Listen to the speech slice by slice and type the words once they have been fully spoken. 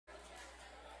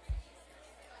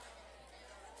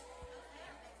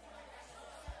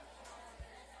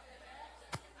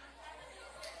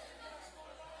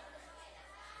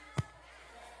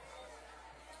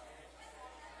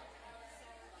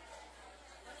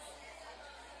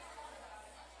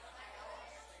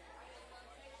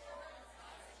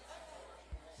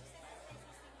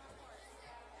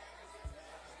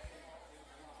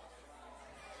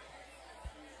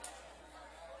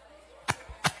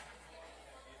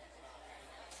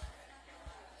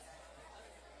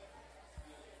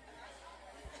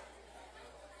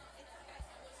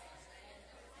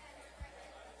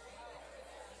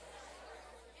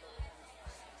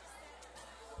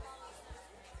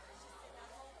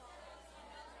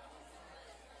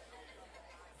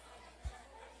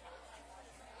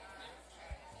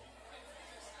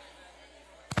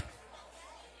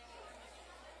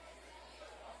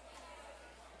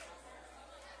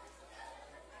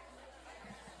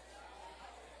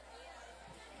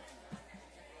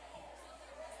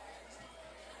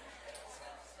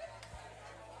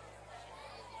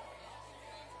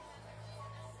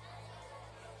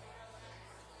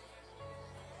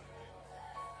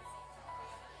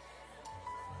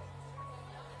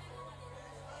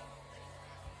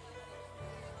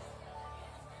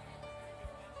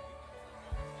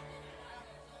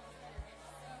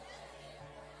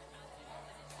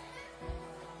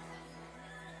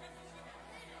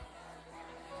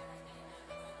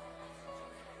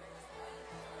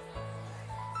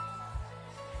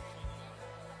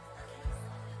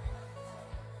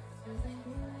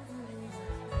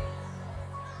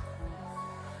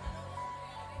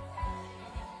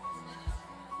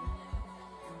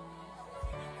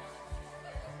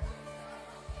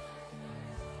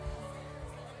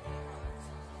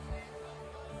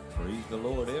the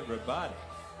Lord, everybody.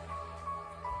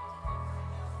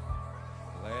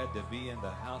 Glad to be in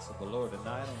the house of the Lord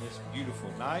tonight on this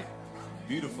beautiful night,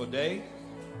 beautiful day.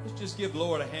 Let's just give the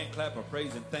Lord a hand clap of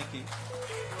praise and thank Him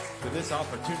for this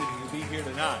opportunity to be here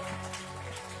tonight.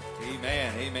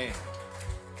 Amen, amen.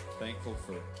 Thankful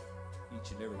for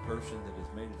each and every person that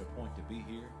has made it a point to be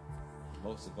here.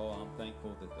 Most of all, I'm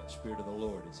thankful that the Spirit of the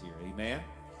Lord is here. Amen.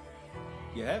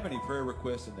 If you have any prayer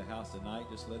requests in the house tonight,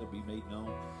 just let it be made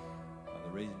known by the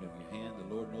raising of your hand.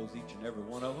 The Lord knows each and every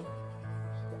one of them.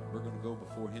 We're going to go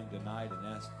before Him tonight and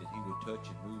ask that He would touch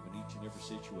and move in each and every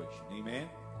situation. Amen.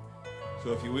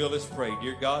 So if you will, let's pray.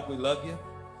 Dear God, we love you.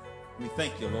 We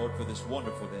thank you, Lord, for this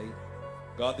wonderful day.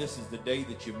 God, this is the day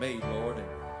that you made, Lord, and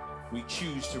we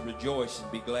choose to rejoice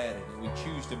and be glad in it. We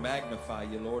choose to magnify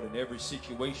you, Lord, in every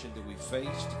situation that we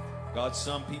faced. God,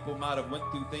 some people might have went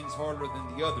through things harder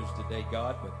than the others today,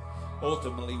 God, but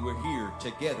ultimately we're here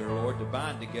together, Lord, to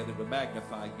bind together, to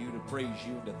magnify you, to praise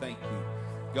you, and to thank you.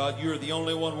 God, you're the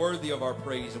only one worthy of our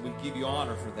praise, and we give you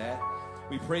honor for that.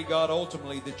 We pray, God,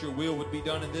 ultimately that your will would be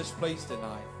done in this place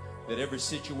tonight, that every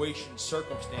situation,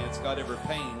 circumstance, God, every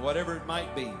pain, whatever it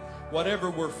might be, whatever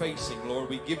we're facing, Lord,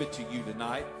 we give it to you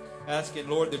tonight, asking,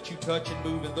 Lord, that you touch and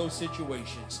move in those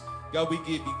situations. God, we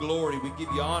give you glory, we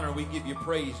give you honor, we give you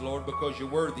praise, Lord, because you're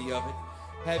worthy of it.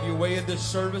 Have your way in this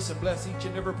service and bless each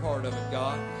and every part of it,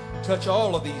 God. Touch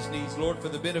all of these needs, Lord, for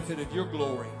the benefit of your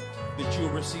glory, that you'll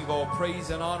receive all praise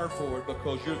and honor for it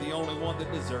because you're the only one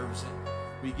that deserves it.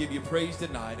 We give you praise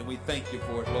tonight and we thank you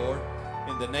for it, Lord,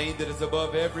 in the name that is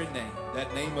above every name,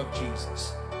 that name of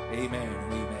Jesus. Amen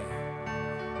and amen.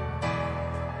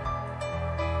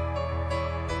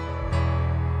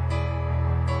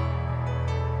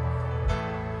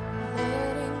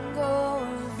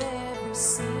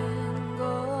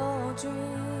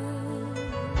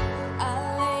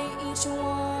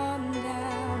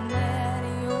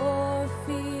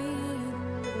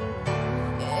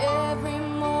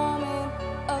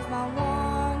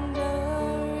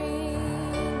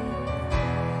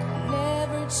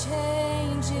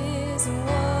 Changes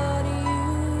what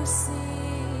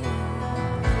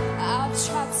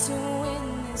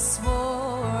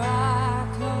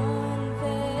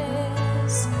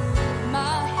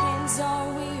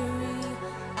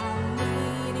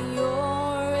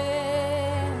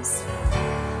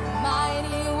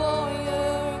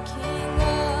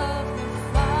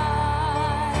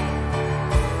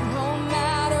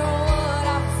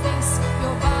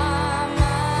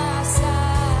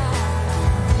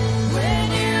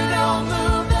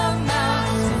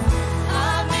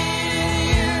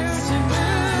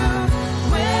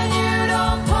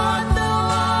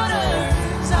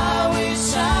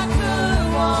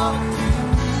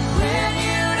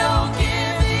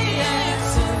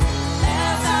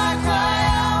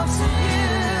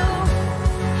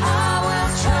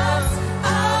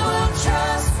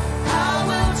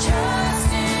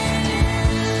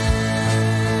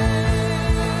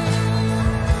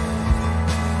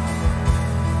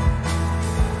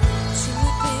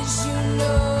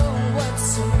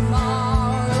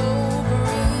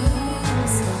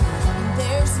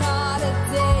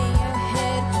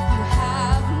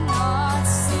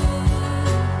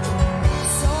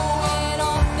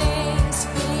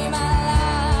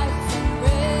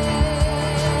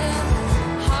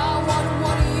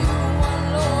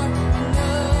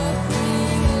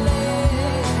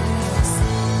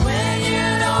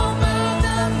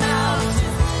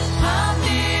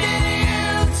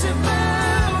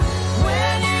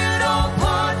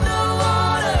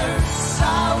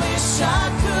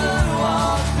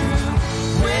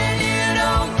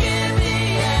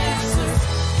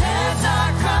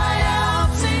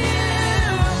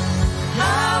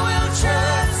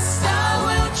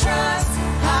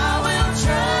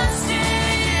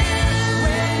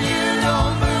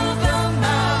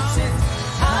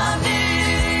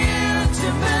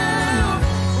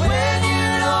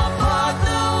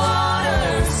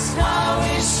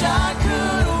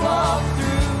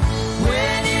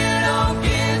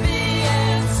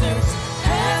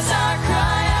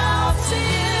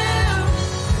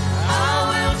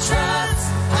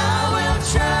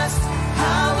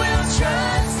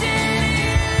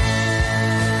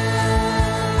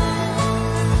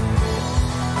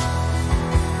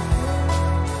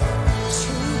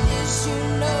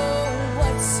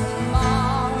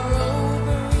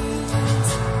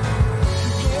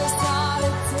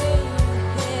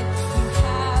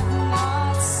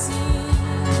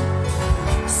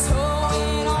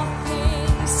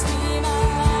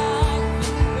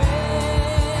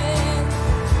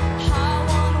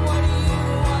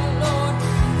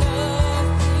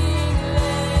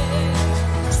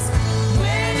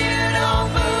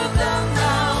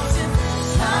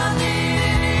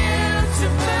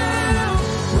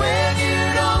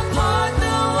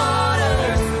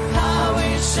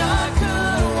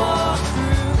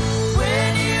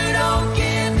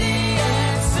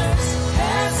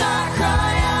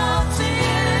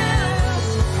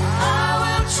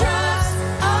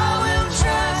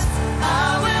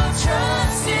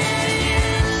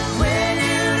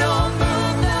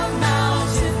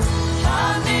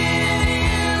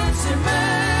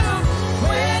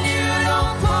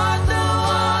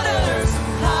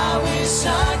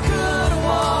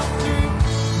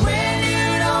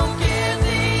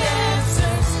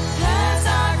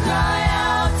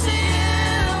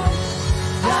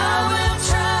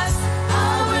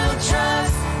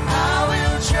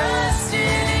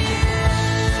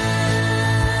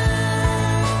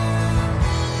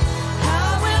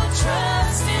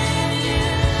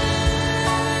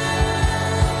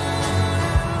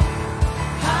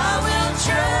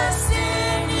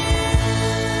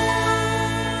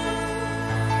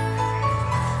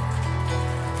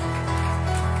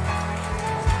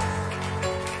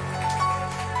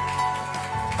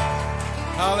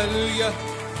Hallelujah.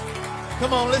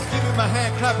 Come on, let's give him a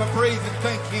hand clap of praise and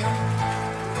thank him.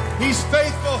 He's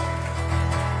faithful.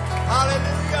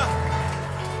 Hallelujah.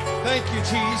 Thank you,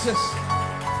 Jesus.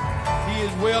 He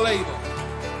is well able.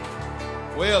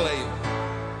 Well able.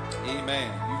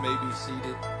 Amen. You may be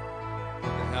seated in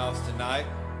the house tonight.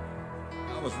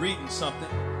 I was reading something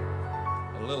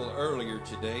a little earlier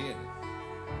today, and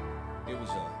it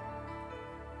was an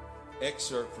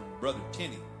excerpt from Brother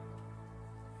Keene.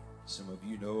 Some of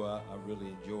you know I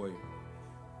really enjoy to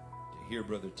hear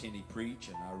Brother Keene preach,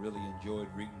 and I really enjoyed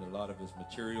reading a lot of his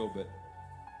material, but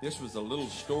this was a little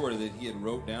story that he had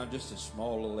wrote down, just a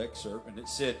small little excerpt, and it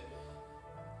said,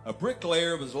 a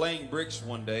bricklayer was laying bricks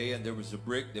one day, and there was a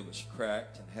brick that was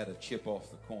cracked and had a chip off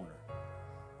the corner.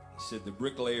 He said the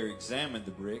bricklayer examined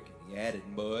the brick, and he added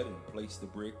mud and placed the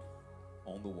brick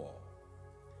on the wall.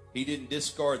 He didn't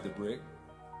discard the brick.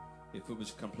 If it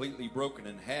was completely broken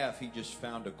in half, he just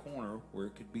found a corner where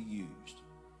it could be used.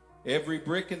 Every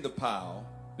brick in the pile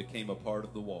became a part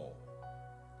of the wall.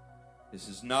 This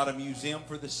is not a museum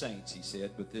for the saints, he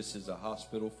said, but this is a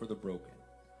hospital for the broken.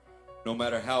 No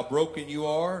matter how broken you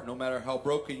are, no matter how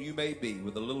broken you may be,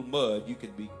 with a little mud, you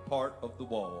can be part of the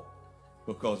wall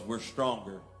because we're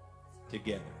stronger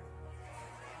together.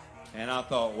 And I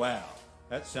thought, wow,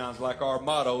 that sounds like our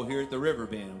motto here at the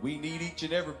Riverbend. We need each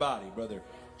and everybody, Brother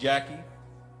Jackie.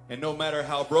 And no matter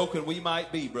how broken we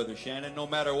might be, Brother Shannon, no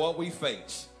matter what we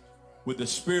face, with the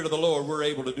Spirit of the Lord, we're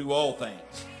able to do all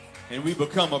things. And we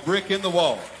become a brick in the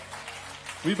wall.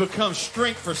 We become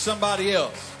strength for somebody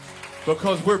else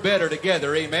because we're better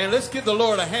together. Amen. Let's give the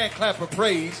Lord a hand clap of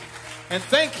praise and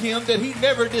thank him that he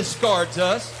never discards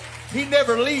us. He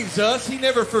never leaves us. He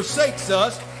never forsakes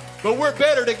us. But we're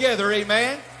better together.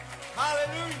 Amen.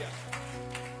 Hallelujah.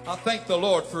 I thank the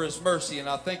Lord for his mercy, and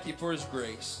I thank you for his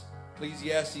grace.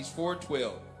 Ecclesiastes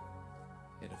 4:12.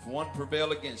 And if one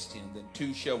prevail against him, then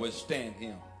two shall withstand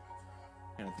him.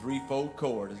 And a threefold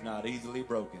cord is not easily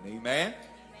broken. Amen.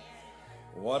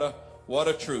 What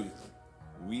a truth.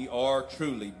 We are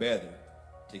truly better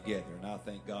together, and I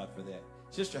thank God for that.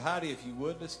 Sister Heidi, if you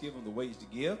would, let's give them the ways to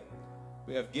give.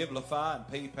 We have Givelify and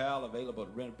PayPal available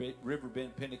at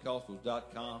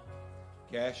riverbendpentecostals.com.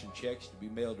 Cash and checks to be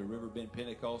mailed to Riverbend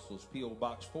Pentecostals, P.O.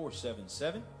 Box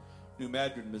 477, New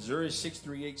Madrid, Missouri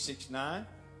 63869.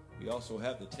 We also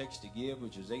have the text to give,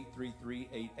 which is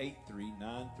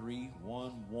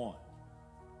 833-883-9311.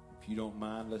 If you don't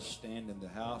mind, let's stand in the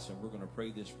house, and we're going to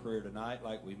pray this prayer tonight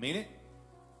like we mean it,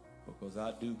 because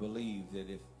I do believe that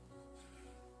if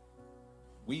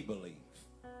we believe,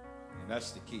 and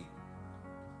that's the key,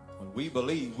 when we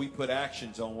believe, we put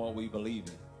actions on what we believe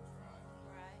in.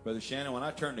 Brother Shannon, when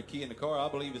I turn the key in the car, I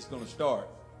believe it's going to start.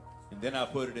 And then I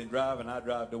put it in drive, and I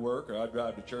drive to work, or I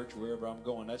drive to church, wherever I'm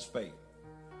going. That's faith.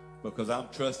 Because I'm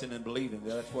trusting and believing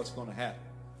that that's what's going to happen.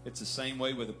 It's the same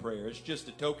way with a prayer. It's just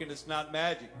a token. It's not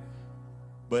magic.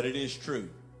 But it is true.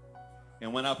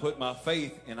 And when I put my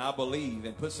faith and I believe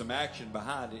and put some action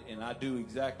behind it, and I do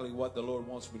exactly what the Lord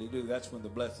wants me to do, that's when the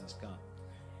blessings come.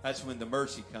 That's when the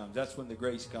mercy comes. That's when the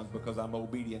grace comes, because I'm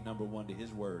obedient, number one, to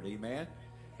his word. Amen.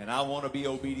 And I want to be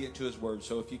obedient to his word.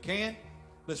 So if you can,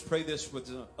 let's pray this with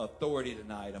authority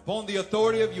tonight. Upon the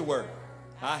authority of your word,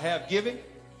 I have given,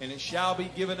 and it shall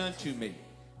be given unto me.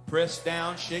 Pressed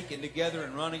down, shaken together,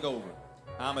 and running over.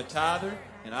 I'm a tither,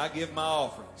 and I give my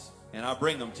offerings, and I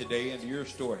bring them today into your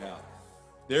storehouse.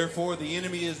 Therefore the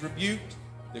enemy is rebuked,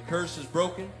 the curse is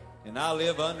broken, and I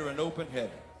live under an open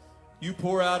heaven. You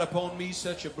pour out upon me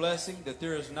such a blessing that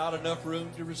there is not enough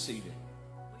room to receive it.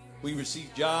 We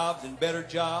receive jobs and better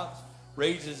jobs,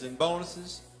 raises and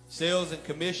bonuses, sales and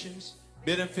commissions,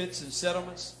 benefits and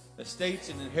settlements, estates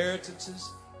and inheritances,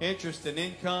 interest and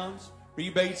incomes,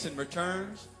 rebates and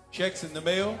returns, checks in the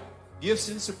mail, gifts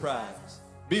and surprises,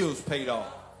 bills paid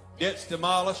off, debts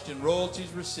demolished and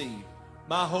royalties received.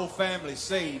 My whole family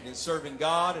saved and serving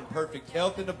God in perfect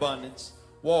health and abundance,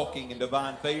 walking in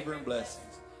divine favor and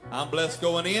blessings. I'm blessed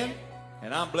going in,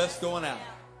 and I'm blessed going out.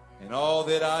 And all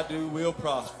that I do will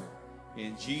prosper.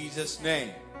 In Jesus'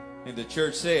 name. And the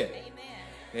church said,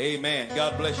 amen. Amen.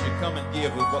 God bless you. Come and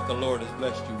give with what the Lord has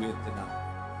blessed you with tonight.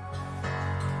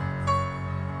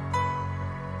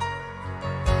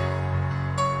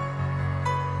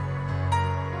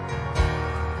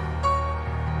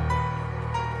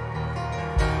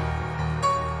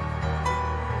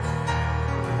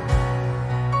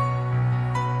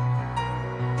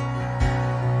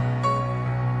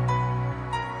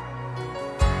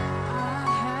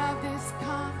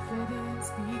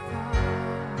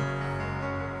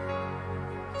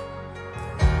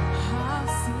 I've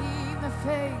seen the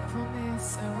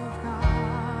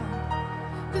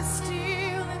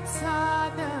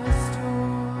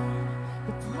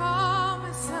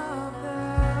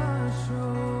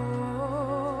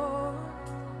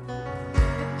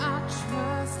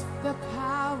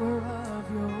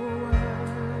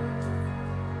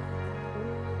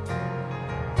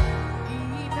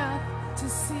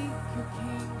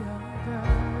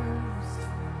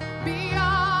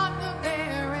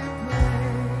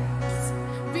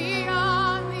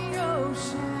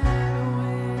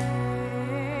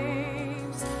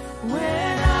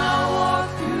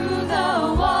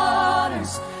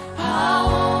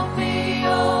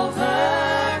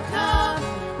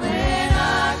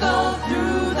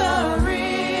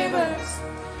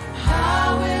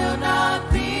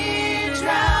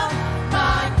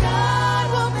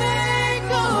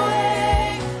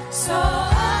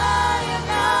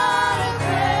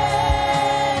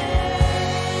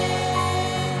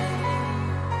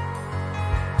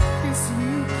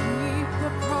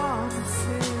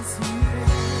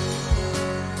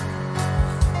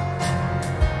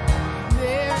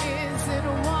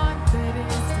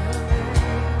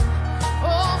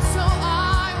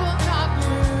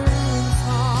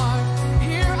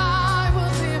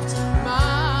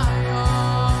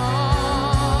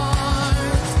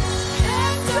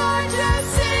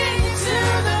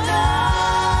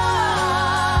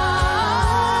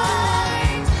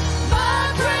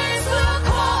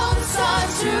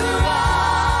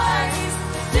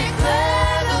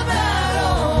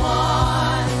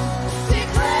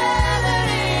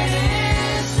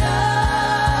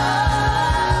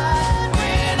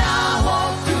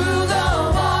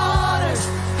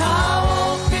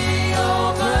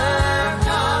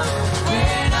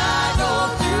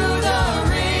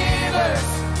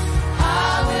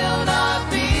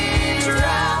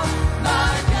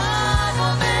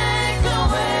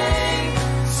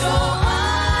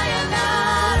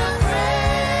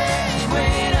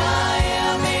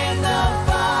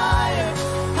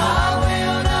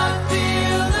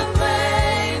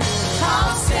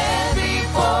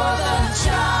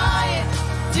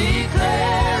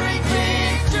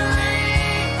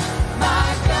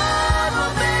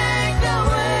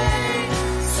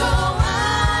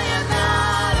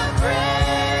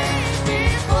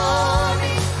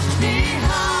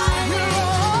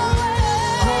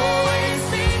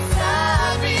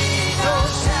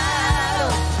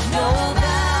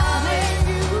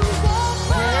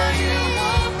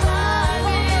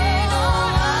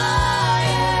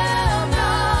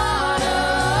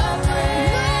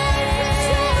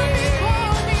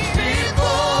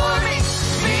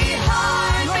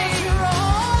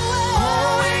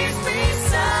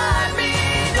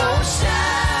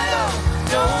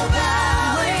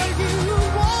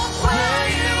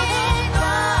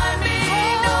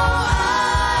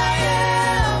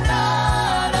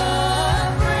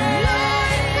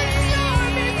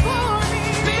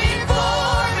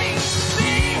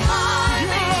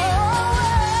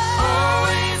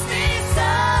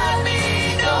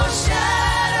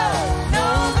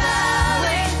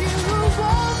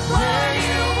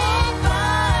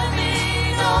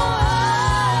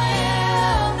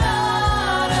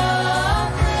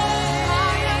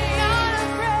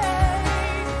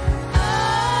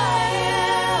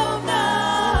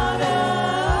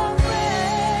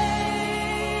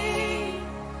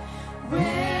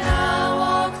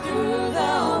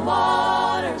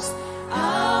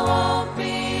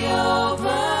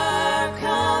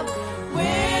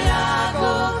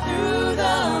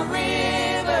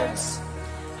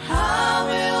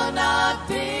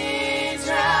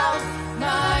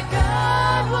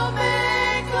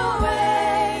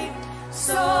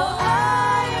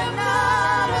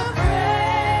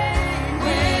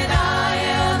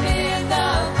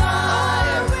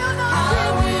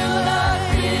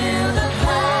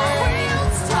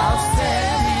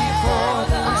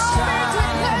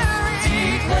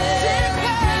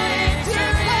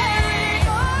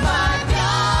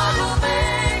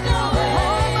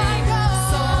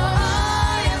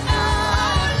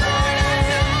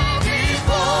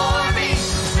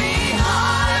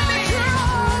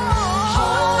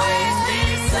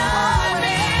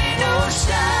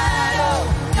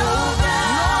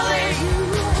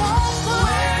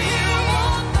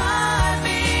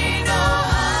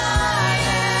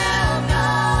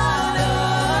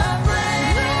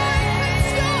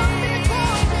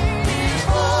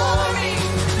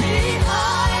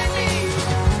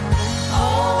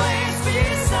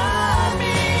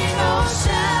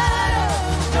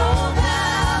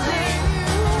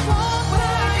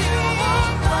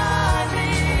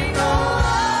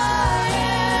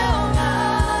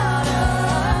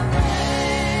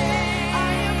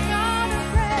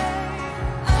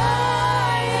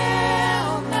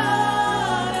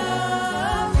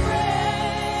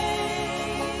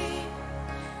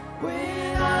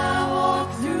When I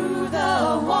walk through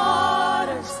the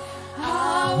waters,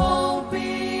 I won't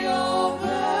be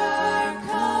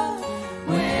overcome.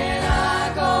 When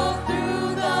I go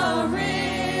through the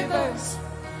rivers,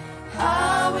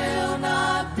 I will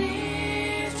not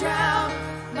be drowned.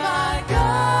 My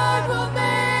God will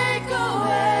make a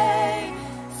way,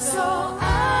 so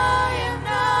I am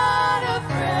not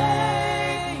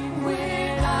afraid.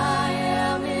 When I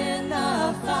am in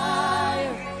the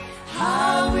fire,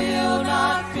 I will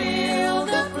not feel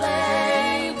the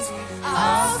flames.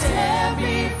 I'll stand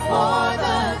before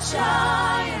the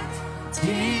giant,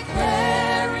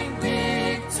 declaring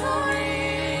victory.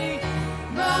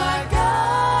 My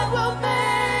God will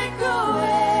make a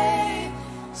way,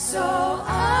 so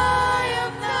I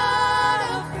am not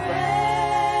afraid.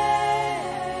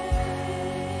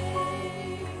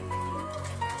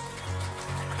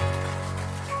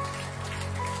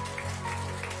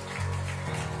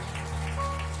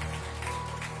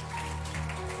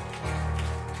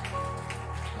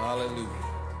 Hallelujah.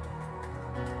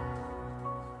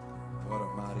 What a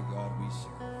mighty God we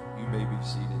serve. You may be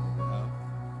seated now.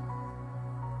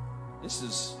 This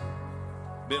has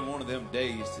been one of them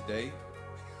days today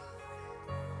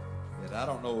that I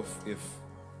don't know if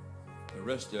the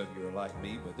rest of you are like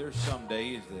me, but there's some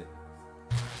days that,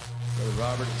 Brother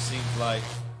Robert, it seems like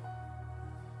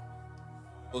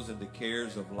those and the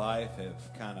cares of life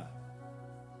have kind of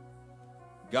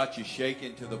got you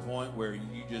shaken to the point where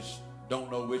you just don't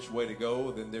know which way to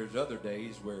go. Then there's other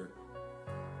days where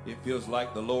it feels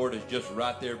like the Lord is just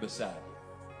right there beside you.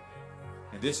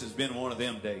 And this has been one of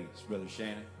them days, Brother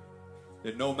Shannon,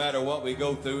 that no matter what we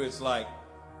go through, it's like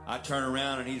I turn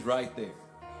around and He's right there.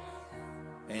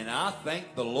 And I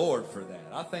thank the Lord for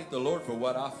that. I thank the Lord for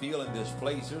what I feel in this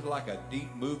place. There's like a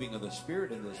deep moving of the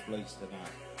Spirit in this place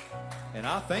tonight. And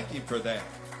I thank Him for that,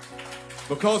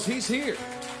 because He's here.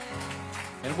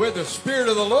 And where the Spirit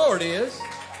of the Lord is,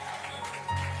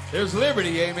 there's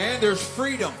liberty, amen. There's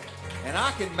freedom. And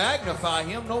I can magnify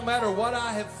Him no matter what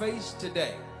I have faced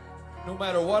today, no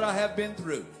matter what I have been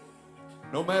through,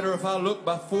 no matter if I look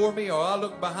before me or I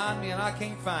look behind me and I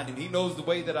can't find Him. He knows the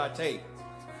way that I take.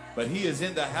 But He is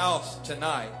in the house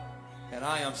tonight, and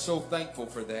I am so thankful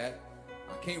for that.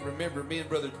 I can't remember, me and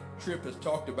Brother Tripp has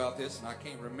talked about this, and I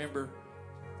can't remember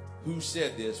who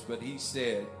said this, but he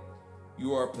said,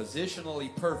 you are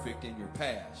positionally perfect in your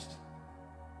past.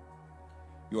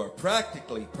 You are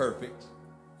practically perfect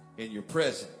in your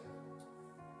present.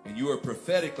 And you are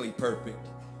prophetically perfect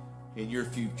in your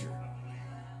future.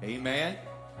 Amen?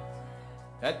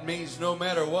 That means no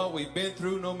matter what we've been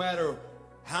through, no matter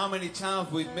how many times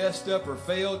we've messed up or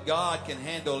failed, God can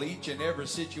handle each and every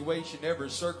situation, every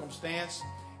circumstance,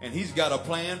 and He's got a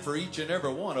plan for each and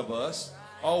every one of us.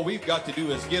 All we've got to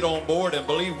do is get on board and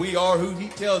believe we are who He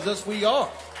tells us we are.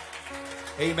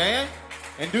 Amen?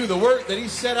 And do the work that He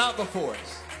set out before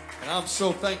us. And I'm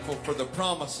so thankful for the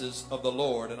promises of the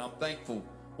Lord, and I'm thankful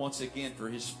once again for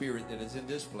His Spirit that is in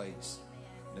this place.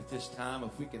 And at this time,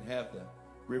 if we can have the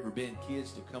Riverbend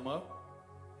kids to come up.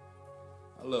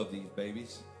 I love these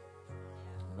babies.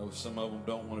 I know some of them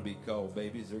don't want to be called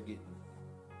babies. They're getting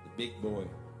the big boy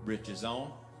britches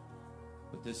on.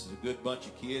 But this is a good bunch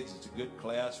of kids. It's a good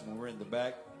class when we're in the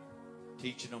back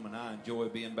teaching them, and I enjoy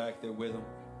being back there with them.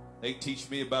 They teach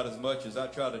me about as much as I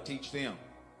try to teach them.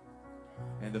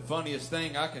 And the funniest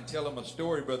thing, I can tell them a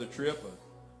story, Brother Tripp,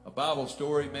 a Bible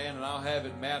story, man, and I'll have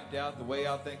it mapped out the way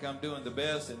I think I'm doing the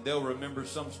best, and they'll remember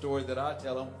some story that I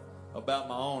tell them about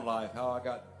my own life, how I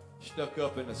got stuck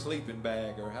up in a sleeping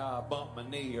bag, or how I bumped my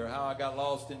knee, or how I got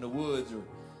lost in the woods, or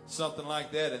something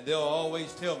like that. And they'll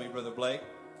always tell me, Brother Blake,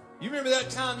 you remember that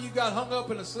time you got hung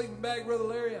up in a sleeping bag, Brother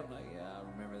Larry? I'm like, yeah, I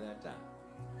remember that time.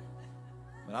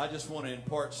 But I just want to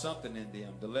impart something in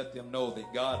them to let them know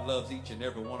that God loves each and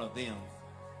every one of them.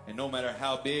 And no matter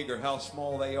how big or how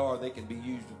small they are, they can be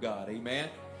used of God. Amen?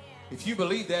 If you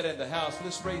believe that in the house,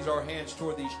 let's raise our hands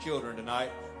toward these children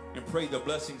tonight and pray the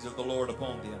blessings of the Lord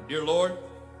upon them. Dear Lord,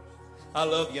 I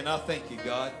love you and I thank you,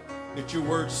 God, that your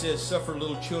word says, suffer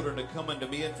little children to come unto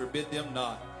me and forbid them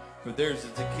not, for theirs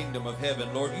is the kingdom of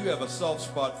heaven. Lord, you have a soft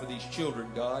spot for these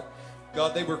children, God.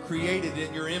 God, they were created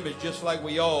in your image just like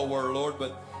we all were, Lord,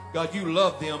 but God, you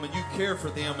love them and you care for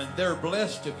them, and they're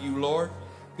blessed of you, Lord.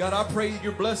 God, I pray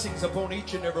your blessings upon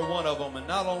each and every one of them, and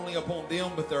not only upon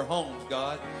them, but their homes,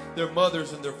 God, their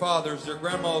mothers and their fathers, their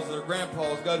grandmas and their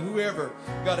grandpas, God, whoever,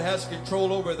 God, has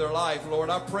control over their life, Lord.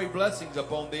 I pray blessings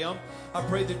upon them. I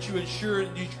pray that you ensure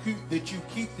and that you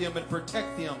keep them and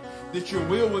protect them, that your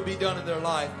will would be done in their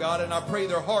life, God, and I pray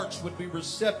their hearts would be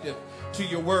receptive to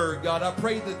your word, God. I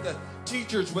pray that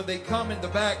Teachers, when they come in the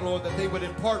back, Lord, that they would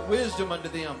impart wisdom unto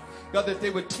them. God, that they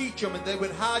would teach them and they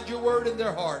would hide your word in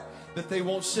their heart, that they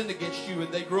won't sin against you,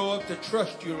 and they grow up to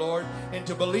trust you, Lord, and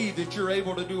to believe that you're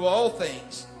able to do all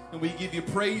things. And we give you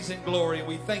praise and glory, and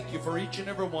we thank you for each and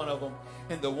every one of them.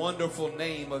 In the wonderful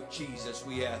name of Jesus,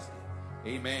 we ask it.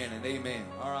 Amen and amen.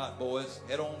 All right, boys,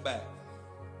 head on back.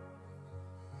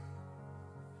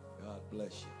 God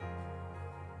bless you.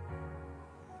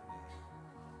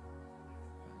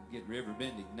 Get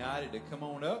Riverbend Ignited to come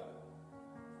on up.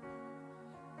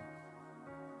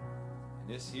 And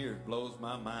this here blows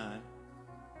my mind.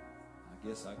 I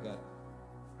guess I got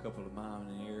a couple of mine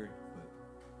in here, but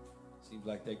it seems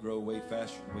like they grow way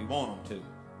faster than we want them to.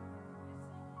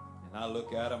 And I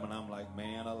look at them and I'm like,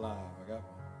 man alive. I got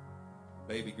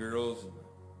baby girls, and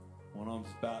one of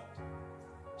them's about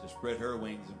to spread her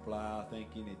wings and fly, I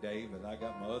think, any day. But I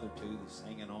got my other two that's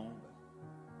hanging on.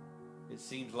 But it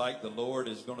seems like the Lord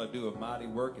is going to do a mighty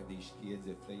work in these kids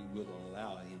if they will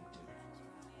allow Him to.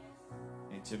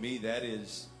 And to me, that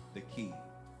is the key,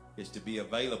 is to be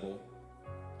available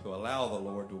to allow the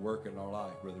Lord to work in our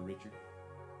life, Brother Richard.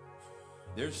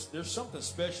 There's something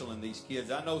special in these kids.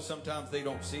 I know sometimes they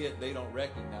don't see it, they don't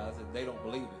recognize it, they don't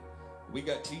believe it. We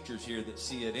got teachers here that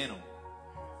see it in them.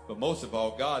 But most of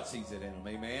all, God sees it in them.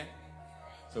 Amen?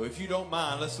 So if you don't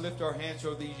mind, let's lift our hands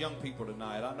over these young people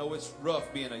tonight. I know it's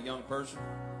rough being a young person,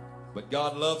 but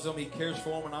God loves them. He cares for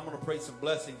them, and I'm going to pray some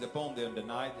blessings upon them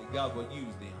tonight that God will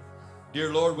use them.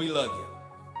 Dear Lord, we love you.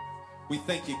 We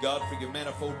thank you, God, for your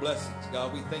manifold blessings.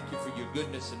 God, we thank you for your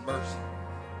goodness and mercy.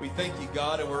 We thank you,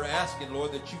 God, and we're asking,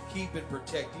 Lord, that you keep and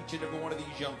protect each and every one of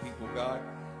these young people, God.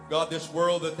 God, this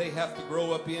world that they have to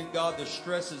grow up in, God, the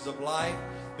stresses of life,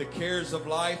 the cares of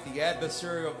life, the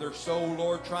adversary of their soul,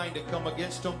 Lord, trying to come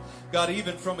against them. God,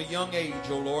 even from a young age,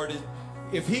 oh Lord,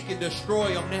 if he can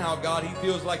destroy them now, God, he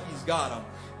feels like he's got them.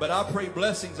 But I pray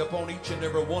blessings upon each and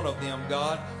every one of them,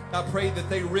 God. I pray that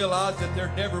they realize that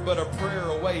they're never but a prayer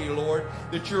away, Lord,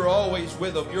 that you're always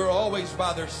with them. You're always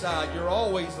by their side. You're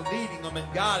always leading them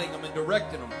and guiding them and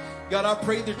directing them. God, I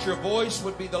pray that your voice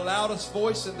would be the loudest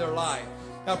voice in their life.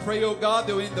 I pray, oh God,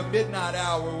 that in the midnight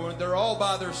hour, when they're all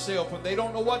by themselves, when they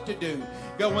don't know what to do,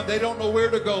 God, when they don't know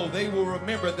where to go, they will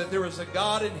remember that there is a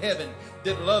God in heaven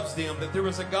that loves them, that there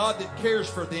is a God that cares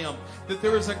for them, that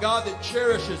there is a God that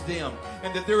cherishes them,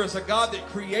 and that there is a God that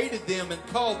created them and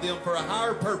called them for a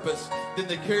higher purpose than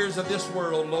the cares of this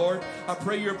world, Lord. I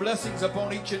pray your blessings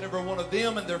upon each and every one of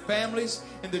them and their families,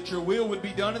 and that your will would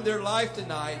be done in their life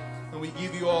tonight. And we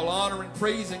give you all honor and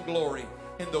praise and glory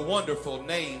in the wonderful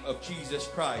name of Jesus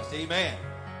Christ. Amen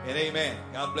and amen.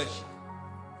 God bless you.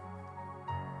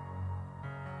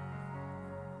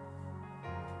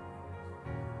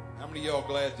 How many of y'all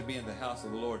glad to be in the house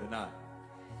of the Lord tonight?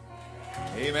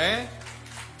 Amen.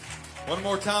 One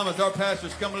more time as our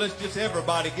pastor's coming, let's just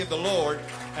everybody give the Lord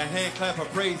a hand clap of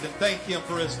praise and thank Him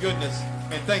for His goodness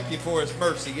and thank you for His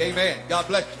mercy. Amen. God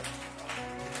bless you.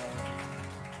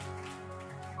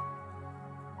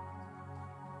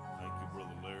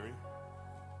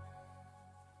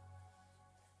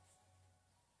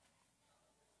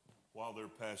 While they're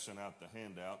passing out the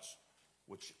handouts,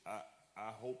 which I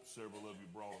hope several of you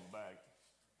brought them back,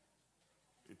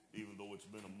 even though it's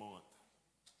been a month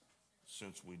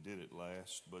since we did it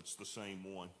last, but it's the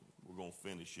same one. We're going to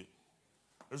finish it.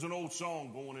 There's an old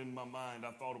song going in my mind.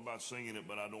 I thought about singing it,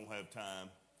 but I don't have time,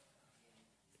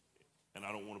 and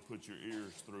I don't want to put your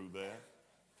ears through that.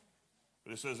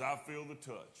 But it says, I feel the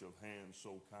touch of hands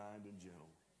so kind and gentle.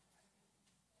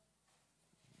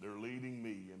 They're leading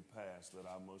me in paths that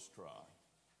I must try.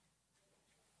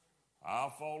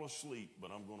 I'll fall asleep, but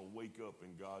I'm going to wake up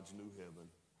in God's new heaven,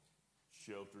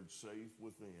 sheltered safe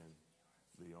within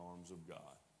the arms of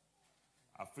God.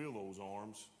 I feel those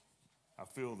arms. I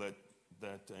feel that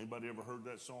anybody ever heard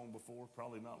that song before?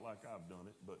 Probably not like I've done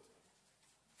it, but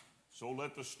so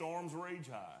let the storms rage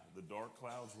high, the dark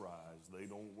clouds rise, they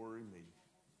don't worry me,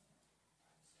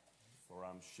 for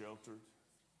I'm sheltered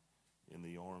in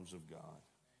the arms of God.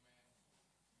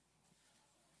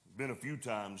 Been a few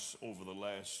times over the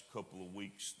last couple of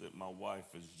weeks that my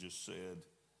wife has just said,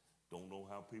 don't know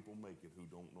how people make it who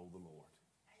don't know the Lord.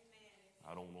 Amen.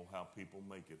 I don't know how people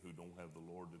make it who don't have the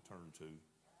Lord to turn to.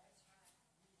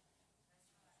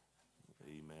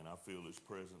 Amen. I feel His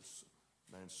presence.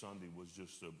 Man, Sunday was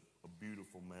just a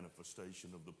beautiful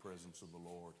manifestation of the presence of the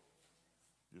Lord.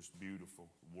 Just beautiful.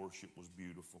 Worship was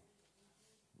beautiful.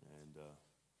 And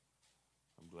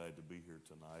I'm glad to be here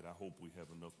tonight. I hope we have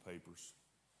enough papers.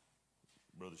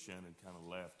 Brother Shannon kind of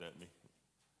laughed at me.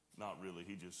 Not really.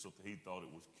 He thought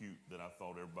it was cute that I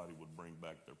thought everybody would bring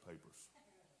back their papers.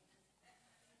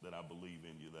 that I believe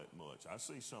in you that much. I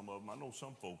see some of them. I know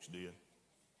some folks did.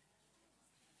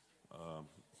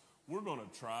 We're going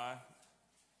to try.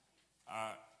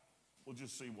 We'll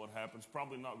just see what happens.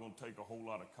 Probably not going to take a whole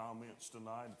lot of comments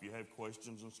tonight. If you have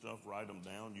questions and stuff, write them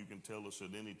down. You can tell us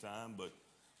at any time. But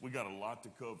we got a lot to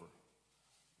cover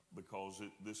because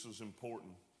this is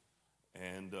important.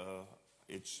 And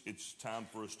it's time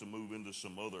for us to move into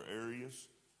some other areas.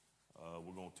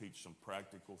 We're going to teach some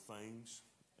practical things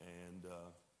and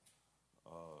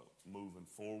moving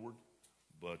forward.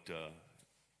 But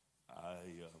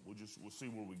we'll see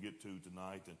where we get to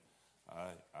tonight. And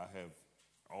I have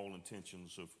all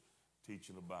intentions of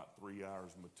teaching about 3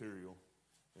 hours material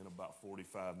in about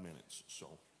 45 minutes.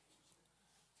 So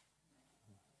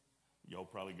y'all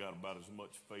probably got about as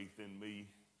much faith in me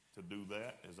to do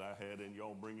that as I had in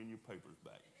y'all bringing your papers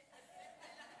back.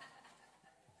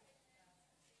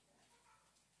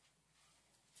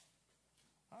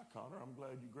 Hi, Connor. I'm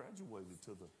glad you graduated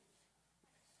to the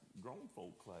grown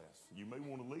folk class. You may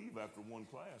want to leave after one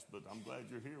class, but I'm glad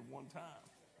you're here one time.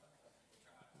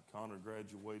 Connor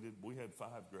graduated. We had 5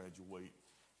 graduate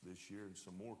this year, and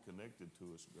some more connected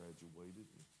to us graduated.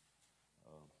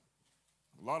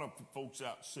 A lot of folks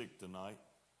out sick tonight.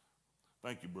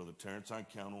 Thank you, Brother Terrence. I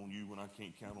count on you when I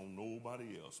can't count on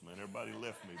nobody else, man. Everybody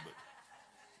left me, but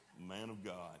man of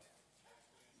God.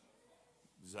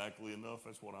 Exactly enough,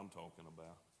 that's what I'm talking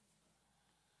about.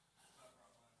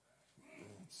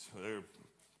 There,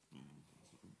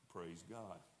 praise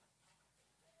God.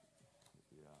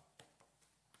 Yeah.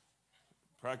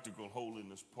 Practical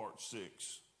Holiness, Part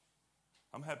 6.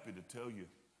 I'm happy to tell you,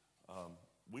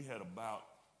 we had about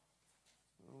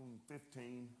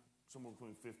 15, somewhere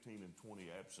between 15 and 20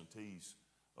 absentees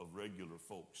of regular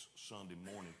folks Sunday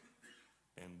morning.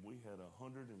 And we had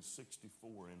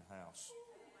 164 in-house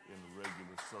in the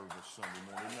regular service Sunday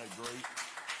morning. Isn't that great?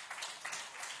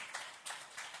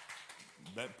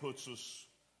 That puts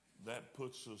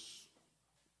us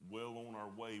well on our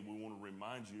way. We want to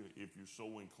remind you, if you're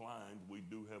so inclined, we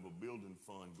do have a building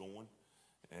fund going.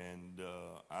 And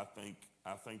I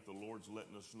think the Lord's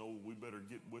letting us know we better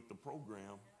get with the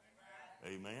program.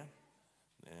 Amen.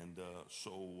 And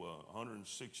so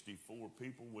 164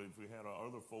 people. If we had our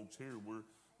other folks here, we're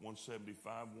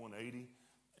 175, 180.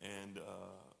 And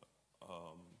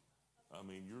I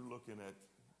mean, you're looking at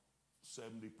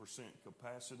 70%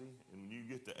 capacity. And when you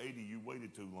get to 80, you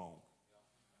waited too long.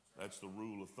 That's the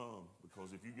rule of thumb.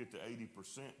 Because if you get to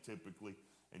 80% typically,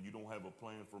 and you don't have a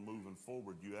plan for moving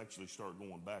forward, you actually start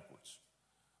going backwards.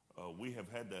 We have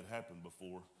had that happen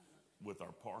before with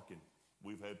our parking.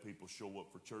 We've had people show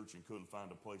up for church and couldn't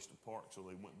find a place to park, so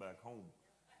they went back home.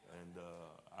 And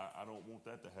I don't want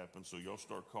that to happen, so y'all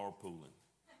start carpooling.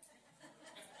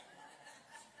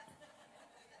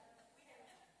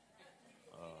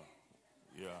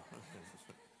 Yeah,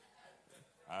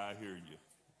 I hear you.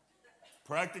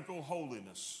 Practical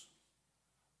holiness.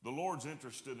 The Lord's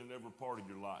interested in every part of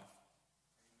your life.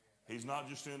 He's not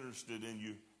just interested in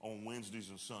you on Wednesdays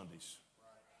and Sundays,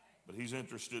 but he's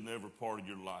interested in every part of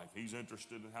your life. He's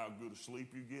interested in how good a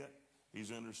sleep you get.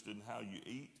 He's interested in how you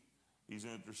eat. He's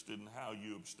interested in how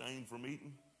you abstain from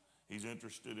eating. He's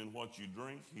interested in what you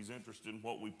drink. He's interested in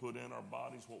what we put in our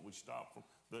bodies, what we stop from.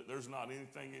 There's not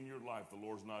anything in your life the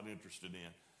Lord's not interested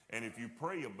in. And if you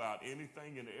pray about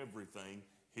anything and everything,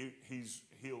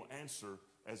 he'll answer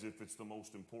as if it's the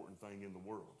most important thing in the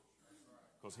world.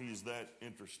 Because he is that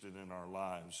interested in our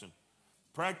lives. And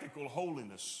practical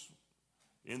holiness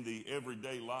in the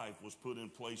everyday life was put in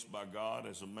place by God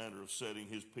as a matter of setting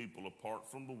his people apart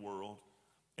from the world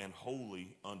and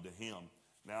holy unto him.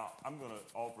 Now, I'm going to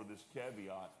offer this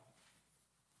caveat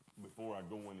before I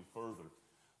go any further.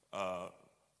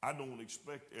 I don't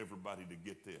expect everybody to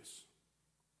get this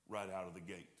right out of the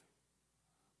gate.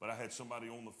 But I had somebody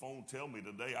on the phone tell me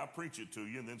today, I preach it to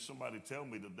you, and then somebody tell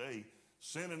me today,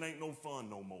 sinning ain't no fun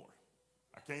no more.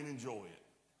 I can't enjoy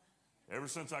it. Ever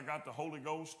since I got the Holy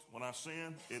Ghost, when I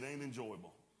sin, it ain't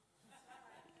enjoyable.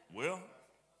 Well,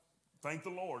 thank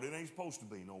the Lord, it ain't supposed to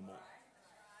be no more.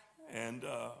 And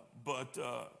but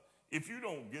if you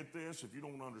don't get this, if you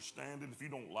don't understand it, if you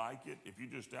don't like it, if you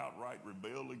just outright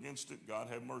rebel against it, God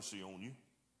have mercy on you,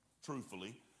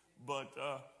 truthfully. But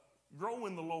grow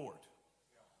in the Lord.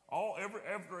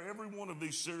 After every one of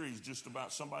these series, just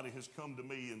about somebody has come to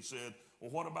me and said, well,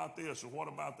 what about this or what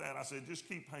about that? I said, just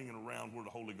keep hanging around where the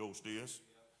Holy Ghost is.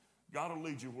 God will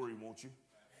lead you where he wants you.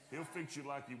 He'll fix you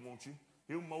like he wants you.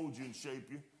 He'll mold you and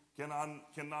shape you.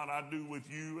 Cannot I do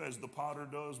with you as the potter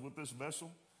does with this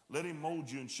vessel? Let him mold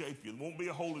you and shape you. There won't be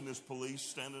a holiness police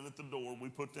standing at the door. We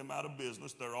put them out of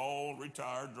business. They're all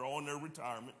retired, drawing their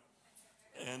retirement.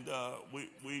 And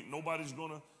nobody's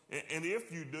going to, and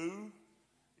if you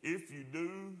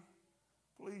do,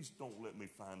 please don't let me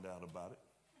find out about it.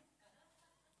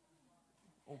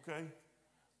 Okay?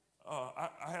 I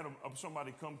had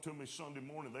somebody come to me Sunday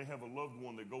morning. They have a loved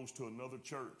one that goes to another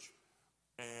church.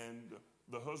 And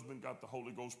the husband got the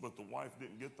Holy Ghost, but the wife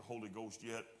didn't get the Holy Ghost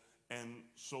yet. And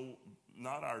so,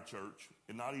 not our church,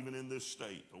 and not even in this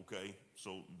state, okay?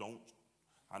 So don't,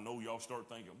 I know y'all start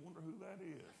thinking, I wonder who that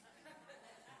is.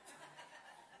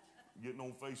 Getting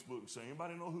on Facebook and saying,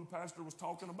 anybody know who Pastor was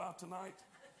talking about tonight?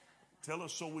 Tell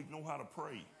us so we know how to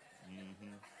pray.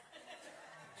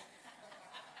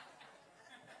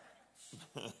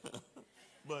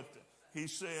 But he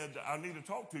said, I need to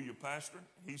talk to you, Pastor.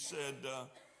 He said,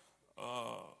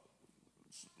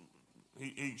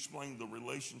 he explained the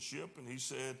relationship, and he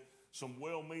said some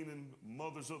well-meaning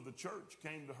mothers of the church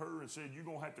came to her and said, you're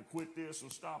going to have to quit this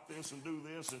and stop this and do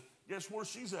this. And guess where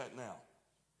she's at now?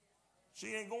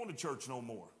 She ain't going to church no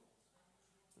more.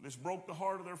 And this broke the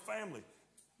heart of their family.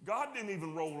 God didn't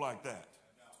even roll like that.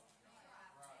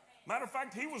 Matter of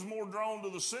fact, he was more drawn to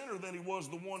the sinner than he was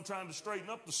the one trying to straighten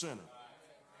up the sinner.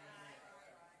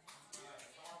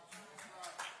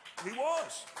 He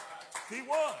was. He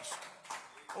was.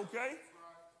 Okay?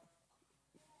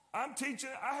 I'm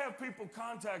teaching. I have people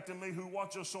contacting me who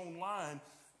watch us online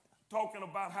talking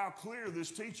about how clear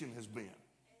this teaching has been.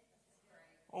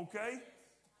 Okay?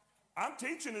 I'm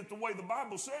teaching it the way the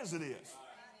Bible says it is.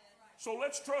 So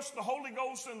let's trust the Holy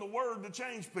Ghost and the Word to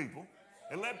change people.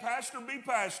 And let pastor be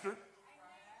pastor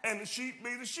and the sheep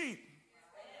be the sheep.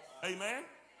 Amen?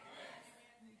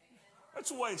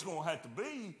 That's the way it's going to have to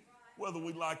be, whether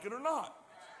we like it or not.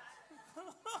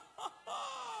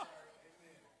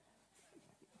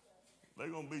 They're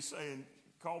going to be saying,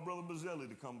 call Brother Bazzelli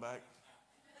to come back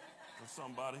or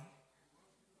somebody.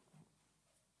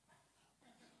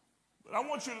 But I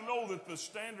want you to know that the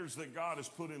standards that God has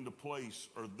put into place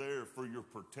are there for your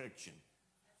protection,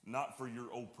 not for your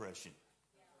oppression.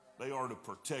 They are to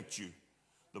protect you.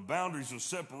 The boundaries of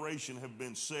separation have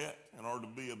been set and are to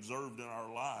be observed in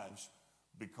our lives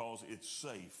because it's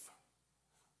safe.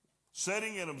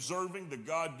 Setting and observing the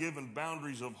God-given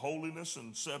boundaries of holiness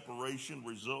and separation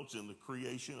results in the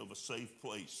creation of a safe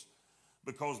place,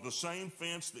 because the same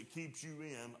fence that keeps you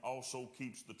in also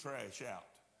keeps the trash out,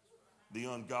 the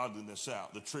ungodliness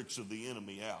out, the tricks of the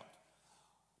enemy out.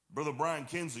 Brother Brian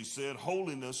Kinsey said,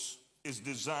 holiness is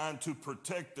designed to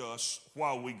protect us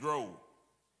while we grow.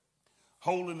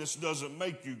 Holiness doesn't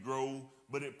make you grow,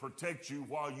 but it protects you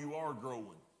while you are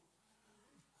growing.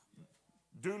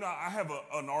 I have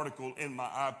an article in my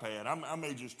iPad. I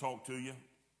may just talk to you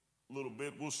a little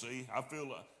bit. We'll see. I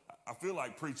feel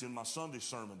like preaching my Sunday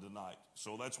sermon tonight,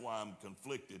 so that's why I'm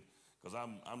conflicted, because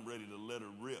I'm ready to let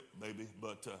her rip, baby.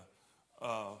 But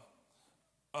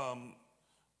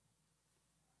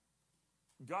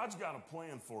God's got a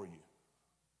plan for you.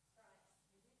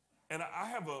 And I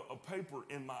have a paper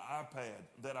in my iPad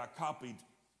that I copied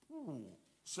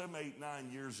 7, 8, 9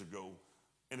 years ago.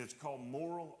 And it's called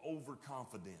Moral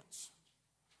Overconfidence.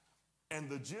 And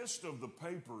the gist of the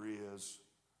paper is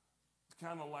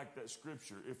kind of like that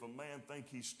scripture. If a man think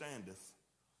he standeth,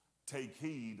 take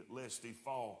heed lest he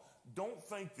fall. Don't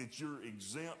think that you're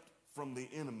exempt from the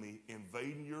enemy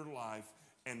invading your life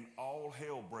and all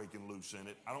hell breaking loose in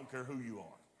it. I don't care who you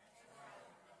are.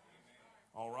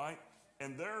 All right?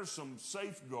 And there are some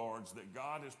safeguards that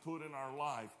God has put in our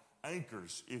life,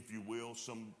 anchors, if you will,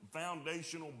 some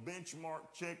foundational benchmark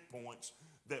checkpoints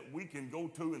that we can go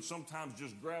to and sometimes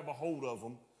just grab a hold of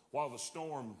them while the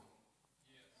storm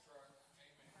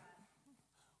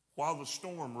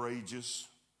rages,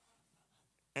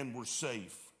 and we're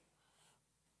safe.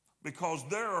 Because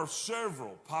there are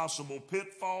several possible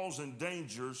pitfalls and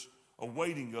dangers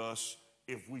awaiting us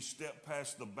if we step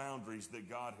past the boundaries that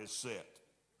God has set.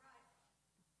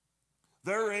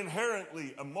 There are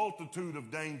inherently a multitude of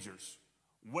dangers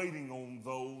waiting on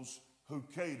those who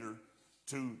cater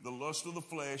to the lust of the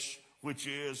flesh, which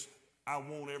is, I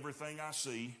want everything I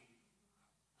see.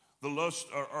 The lust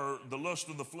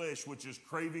of the flesh, which is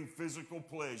craving physical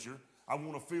pleasure. I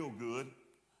want to feel good.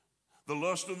 The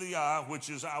lust of the eye, which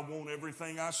is, I want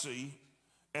everything I see.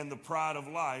 And the pride of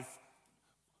life,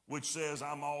 which says,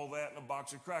 I'm all that in a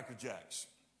box of Cracker Jacks,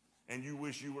 and you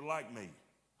wish you were like me.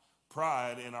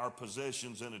 Pride in our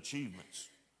possessions and achievements.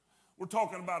 We're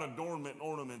talking about adornment and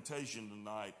ornamentation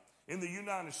tonight. In the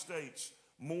United States,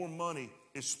 more money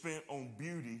is spent on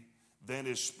beauty than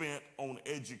is spent on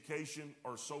education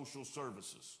or social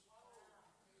services.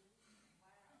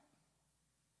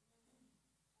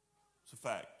 It's a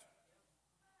fact.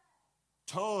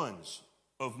 Tons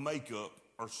of makeup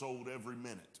are sold every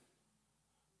minute.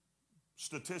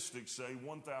 Statistics say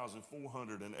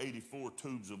 1,484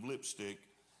 tubes of lipstick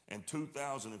and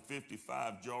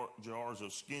 2,055 jars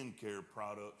of skincare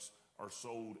products are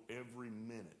sold every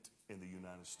minute in the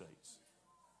United States.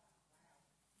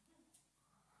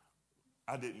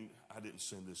 I didn't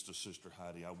send this to Sister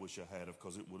Heidi. I wish I had,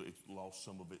 because it lost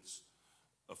some of its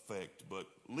effect. But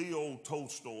Leo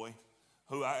Tolstoy,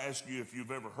 who I ask you if you've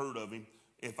ever heard of him,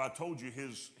 if I told you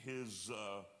his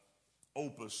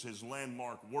opus, his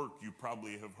landmark work, you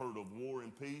probably have heard of War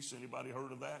and Peace. Anybody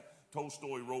heard of that?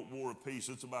 Tolstoy wrote War and Peace.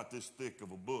 It's about this thick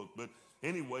of a book. But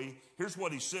anyway, here's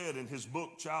what he said in his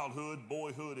book, Childhood,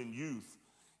 Boyhood, and Youth.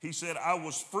 He said, I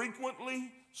was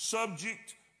frequently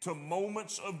subject to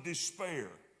moments of despair.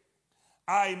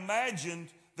 I imagined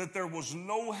that there was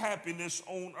no happiness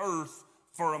on earth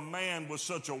for a man with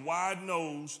such a wide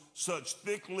nose, such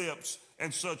thick lips,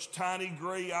 and such tiny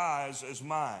gray eyes as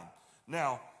mine.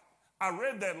 Now, I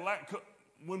read that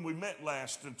when we met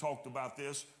last and talked about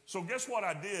this. So guess what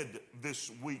I did this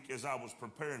week as I was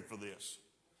preparing for this?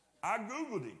 I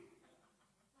Googled him.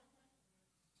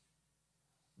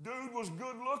 Dude was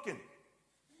good looking.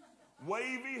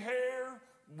 Wavy hair,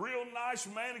 real nice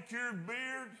manicured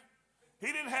beard.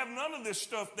 He didn't have none of this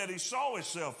stuff that he saw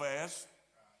himself as.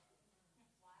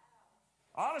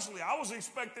 Honestly, I was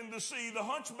expecting to see the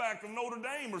Hunchback of Notre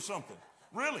Dame or something.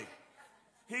 Really.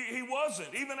 He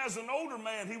wasn't. Even as an older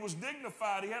man, he was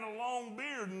dignified. He had a long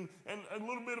beard and a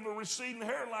little bit of a receding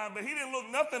hairline, but he didn't look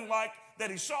nothing like that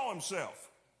he saw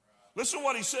himself. Listen to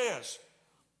what he says.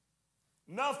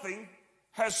 Nothing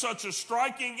has such a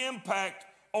striking impact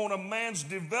on a man's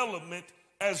development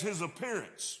as his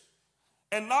appearance,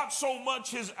 and not so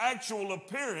much his actual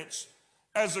appearance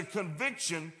as a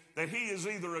conviction that he is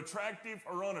either attractive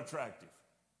or unattractive.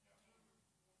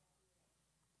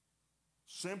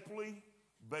 Simply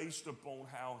based upon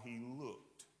how he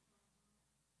looked,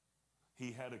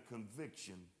 he had a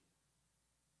conviction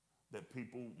that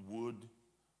people would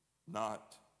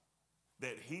not,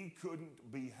 that he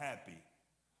couldn't be happy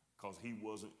because he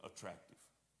wasn't attractive.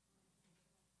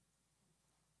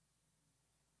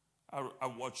 I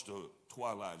watched a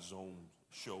Twilight Zone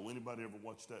show. Anybody ever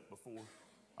watched that before?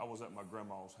 I was at my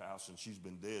grandma's house, and she's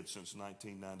been dead since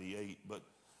 1998, but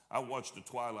I watched the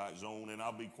Twilight Zone, and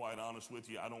I'll be quite honest with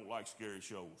you, I don't like scary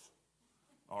shows.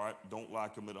 All right, don't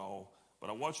like them at all. But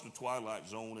I watched the Twilight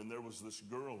Zone, and there was this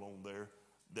girl on there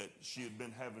that she had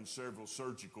been having several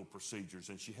surgical procedures,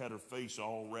 and she had her face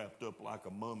all wrapped up like a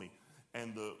mummy.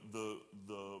 And the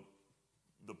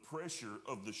pressure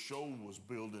of the show was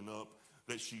building up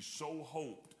that she so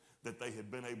hoped that they had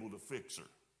been able to fix her.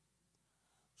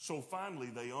 So finally,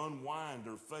 they unwind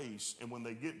her face, and when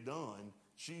they get done,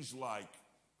 she's like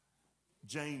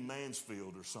Jane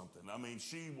Mansfield or something. I mean,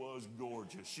 she was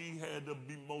gorgeous. She had the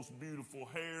most beautiful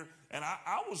hair, and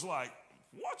I was like,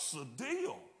 what's the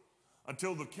deal?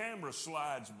 Until the camera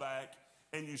slides back,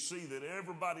 and you see that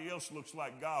everybody else looks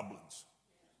like goblins.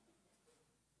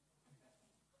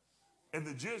 And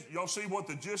the gist, y'all see what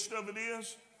the gist of it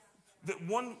is? That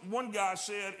one guy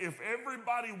said, if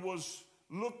everybody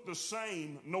looked the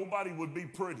same, nobody would be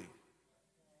pretty.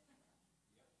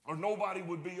 Or nobody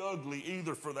would be ugly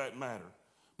either, for that matter.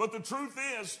 But the truth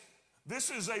is,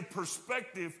 this is a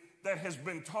perspective that has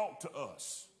been taught to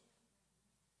us.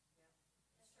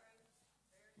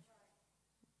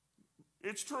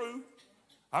 It's true.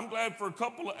 I'm glad for a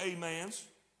couple of amens.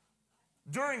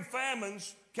 During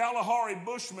famines, Kalahari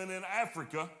Bushmen in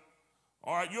Africa,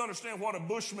 all right, you understand what a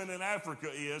bushman in Africa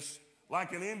is,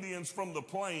 like an Indians from the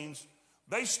plains.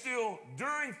 They still,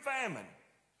 during famine,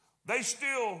 they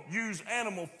still use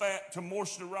animal fat to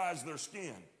moisturize their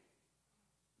skin.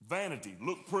 Vanity,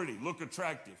 look pretty, look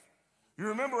attractive. You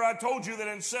remember I told you that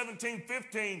in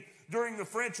 1715, during the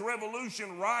French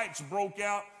Revolution, riots broke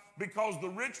out because the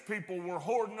rich people were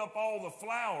hoarding up all the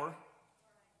flour,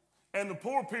 and the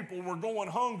poor people were going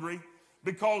hungry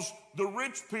because the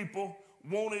rich people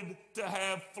wanted to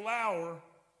have flour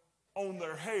on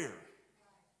their hair.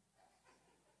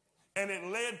 And it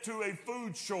led to a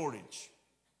food shortage.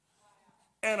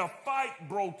 And a fight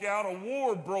broke out, a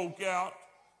war broke out,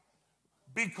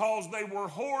 because they were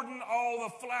hoarding all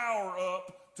the flour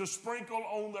up to sprinkle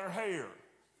on their hair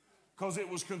because it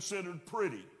was considered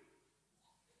pretty.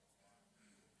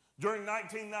 During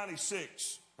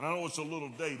 1996, and I know it's a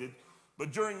little dated,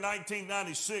 but during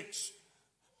 1996,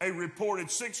 a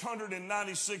reported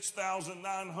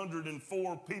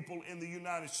 696,904 people in the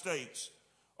United States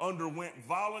underwent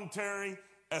voluntary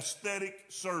aesthetic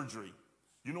surgery.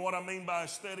 You know what I mean by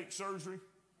aesthetic surgery?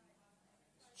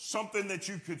 Something that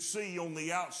you could see on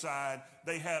the outside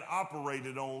they had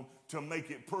operated on to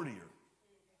make it prettier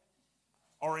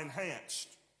or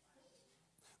enhanced.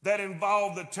 that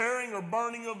involve the tearing or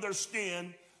burning of their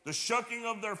skin, the shucking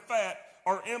of their fat,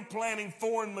 or implanting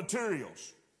foreign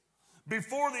materials.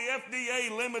 Before the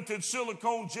FDA limited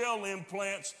silicone gel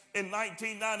implants in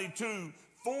 1992,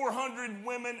 400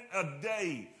 women a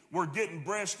day were getting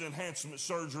breast enhancement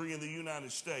surgery in the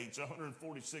United States,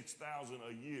 146,000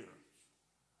 a year.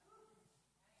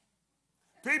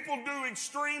 People do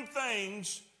extreme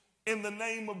things in the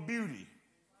name of beauty.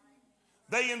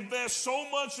 They invest so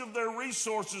much of their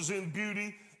resources in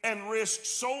beauty and risk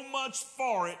so much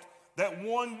for it that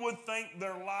one would think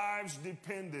their lives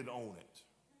depended on it.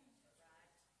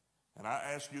 And I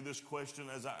ask you this question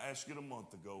as I asked it a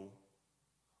month ago.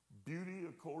 Beauty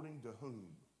according to whom?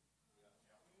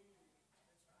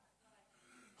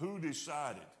 Who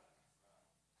decided?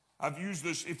 I've used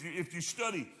this. If you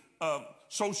study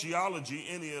sociology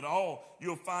any at all,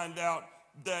 you'll find out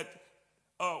that,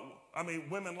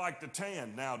 women like to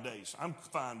tan nowadays. I'm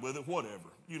fine with it, whatever.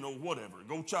 Whatever.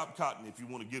 Go chop cotton if you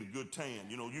want to get a good tan.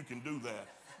 You can do that.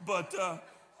 But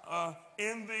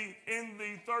in the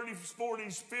 30s,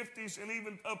 40s, 50s, and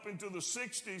even up into the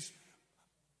 60s,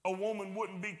 a woman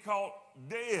wouldn't be caught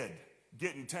dead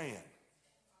getting tan.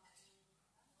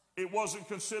 It wasn't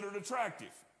considered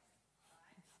attractive.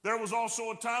 There was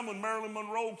also a time when Marilyn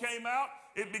Monroe came out,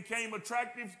 it became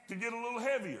attractive to get a little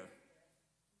heavier.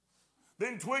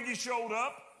 Then Twiggy showed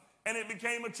up, and it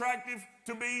became attractive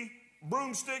to be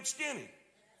broomstick skinny.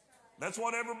 That's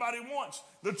what everybody wants.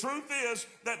 The truth is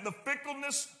that the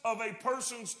fickleness of a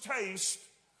person's taste,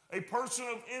 a person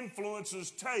of influence's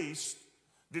taste,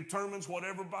 determines what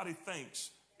everybody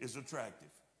thinks is attractive.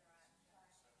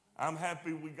 I'm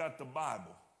happy we got the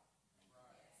Bible.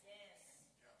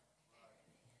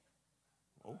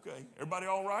 Okay, everybody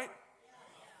all right?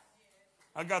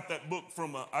 I got that book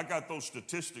I got those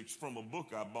statistics from a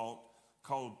book I bought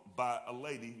called by a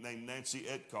lady named Nancy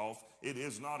Etkoff. It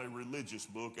is not a religious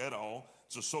book at all.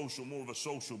 It's more of a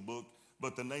social book,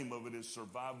 but the name of it is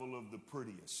Survival of the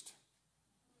Prettiest.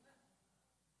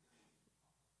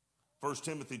 1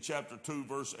 Timothy chapter 2,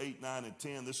 verse 8, 9, and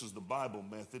 10. This is the Bible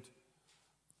method.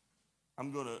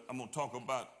 I'm gonna talk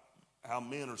about how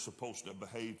men are supposed to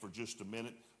behave for just a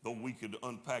minute, though we could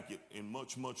unpack it in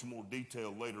much, much more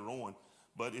detail later on.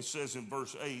 But it says in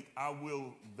verse 8, I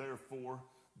will therefore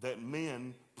that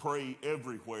men pray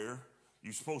everywhere.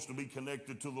 You're supposed to be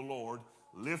connected to the Lord,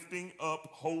 lifting up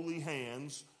holy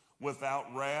hands without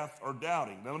wrath or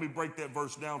doubting. Now let me break that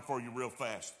verse down for you real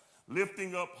fast.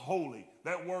 Lifting up holy.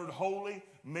 That word holy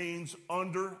means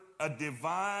under a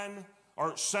divine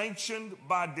or sanctioned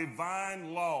by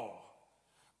divine law.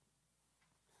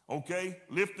 Okay?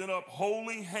 Lifting up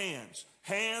holy hands.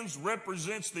 Hands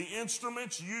represents the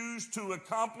instruments used to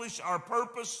accomplish our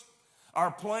purpose,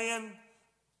 our plan,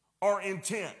 our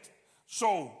intent.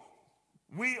 So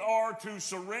we are to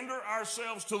surrender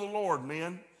ourselves to the Lord,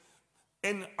 men,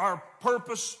 in our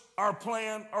purpose, our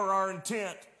plan, or our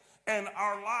intent. And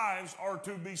our lives are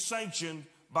to be sanctioned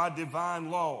by divine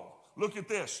law. Look at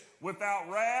this. Without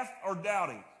wrath or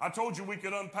doubting. I told you we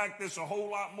could unpack this a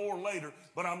whole lot more later,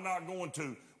 but I'm not going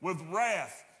to. With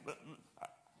wrath,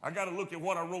 I got to look at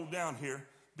what I wrote down here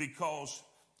because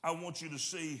I want you to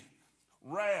see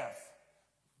wrath,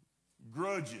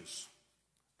 grudges.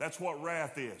 That's what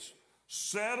wrath is.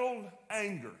 Settled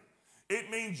anger. It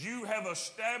means you have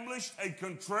established a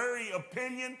contrary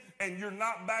opinion and you're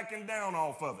not backing down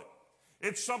off of it.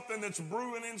 It's something that's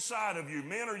brewing inside of you.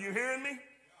 Men, are you hearing me?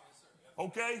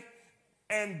 Okay?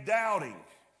 And doubting.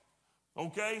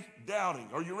 Okay? Doubting.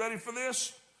 Are you ready for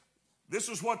this? This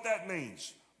is what that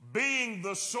means. Being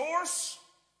the source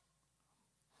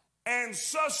and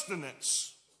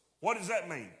sustenance. What does that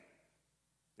mean?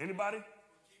 Anybody?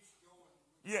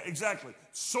 Yeah, exactly.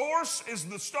 Source is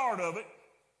the start of it.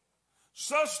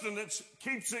 Sustenance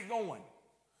keeps it going.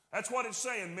 That's what it's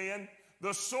saying, men.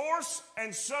 The source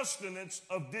and sustenance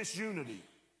of disunity.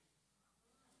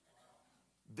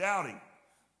 Doubting.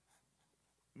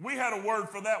 We had a word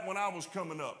for that when I was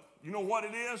coming up. You know what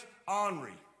it is?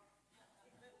 Ornery.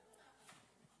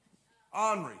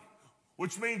 Ornery.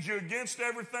 Which means you're against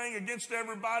everything, against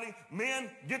everybody. Men,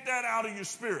 get that out of your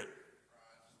spirit.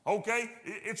 Okay?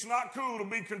 It's not cool to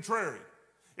be contrary.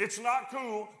 It's not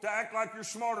cool to act like you're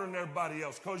smarter than everybody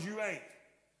else, because you ain't.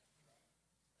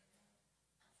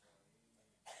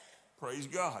 Praise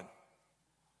God.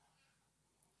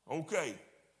 Okay,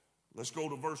 let's go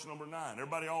to verse number 9.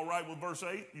 Everybody all right with verse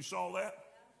 8? You saw that?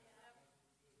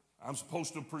 I'm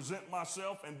supposed to present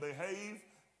myself and behave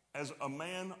as a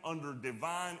man under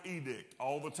divine edict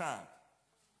all the time.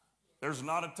 There's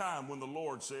not a time when the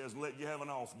Lord says, let you have an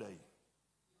off day.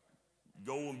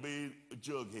 Go and be a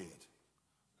jughead.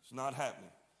 It's not happening.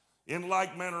 In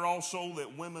like manner also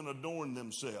that women adorn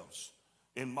themselves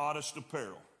in modest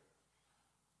apparel,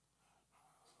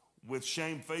 with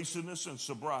shamefacedness and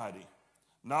sobriety,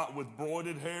 not with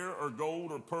broided hair or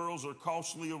gold or pearls or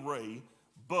costly array,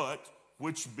 but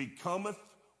which becometh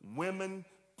women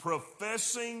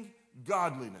professing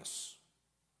godliness.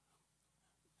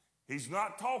 He's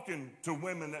not talking to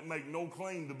women that make no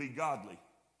claim to be godly.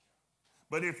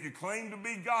 But if you claim to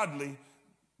be godly,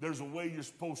 there's a way you're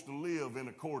supposed to live in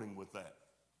according with that.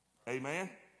 Amen?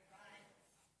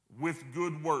 With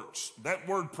good works. That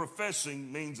word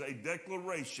professing means a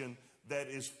declaration that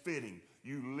is fitting.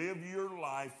 You live your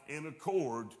life in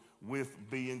accord with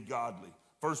being godly.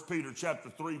 1 Peter chapter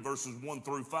 3, verses 1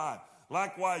 through 5.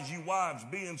 Likewise, you wives,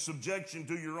 be in subjection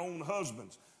to your own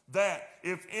husbands, that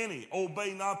if any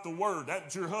obey not the word,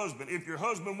 that's your husband. If your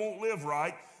husband won't live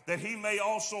right, that he may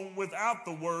also without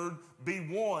the word be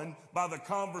won by the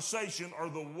conversation or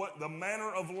the manner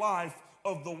of life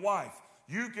of the wife.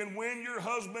 You can win your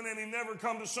husband and he never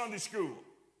come to Sunday school.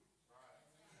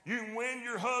 You can win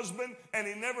your husband and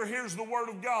he never hears the word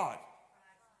of God.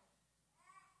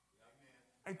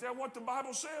 Ain't that what the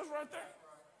Bible says right there?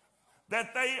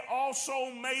 That they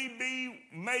also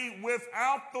may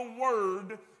without the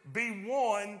word be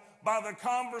won by the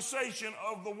conversation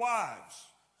of the wives.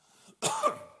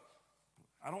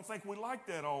 I don't think we like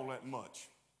that all that much.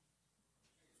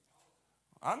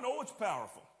 I know it's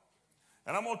powerful.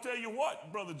 And I'm going to tell you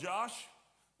what, Brother Josh,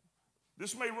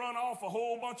 this may run off a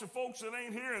whole bunch of folks that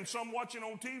ain't here and some watching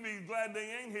on TV glad they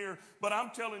ain't here, but I'm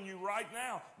telling you right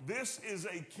now, this is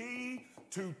a key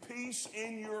to peace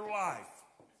in your life.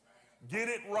 Get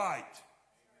it right.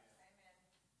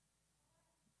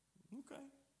 Okay.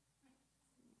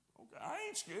 I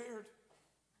ain't scared.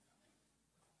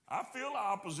 I feel the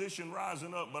opposition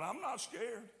rising up, but I'm not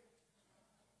scared.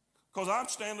 Because I'm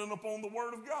standing up on the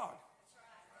word of God.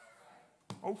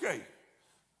 Okay.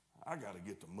 I got to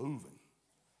get to moving.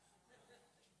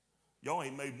 Y'all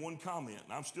ain't made one comment,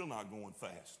 and I'm still not going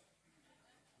fast.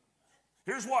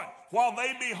 Here's what. While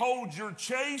they behold your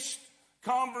chaste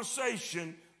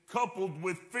conversation coupled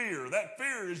with fear. That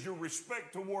fear is your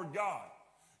respect toward God.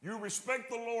 You respect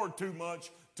the Lord too much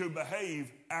to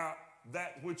behave out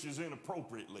that which is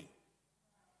inappropriately.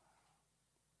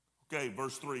 Okay,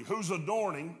 verse 3. Whose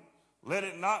adorning, let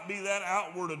it not be that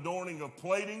outward adorning of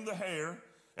plaiting the hair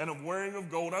and of wearing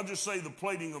of gold. I'll just say the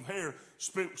plaiting of hair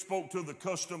spoke to the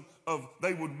custom of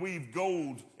they would weave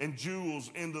gold and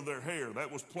jewels into their hair.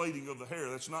 That was plaiting of the hair.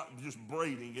 That's not just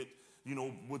braiding it, you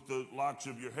know, with the locks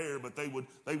of your hair, but they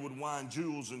would wind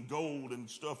jewels and gold and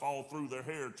stuff all through their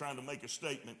hair trying to make a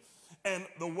statement. And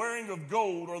the wearing of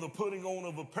gold or the putting on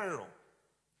of apparel.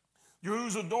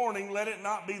 Whose adorning, let it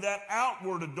not be that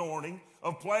outward adorning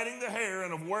of plaiting the hair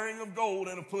and of wearing of gold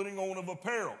and of putting on of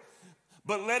apparel.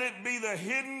 But let it be the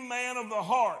hidden man of the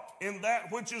heart in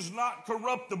that which is not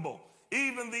corruptible,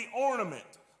 even the ornament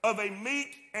of a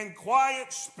meek and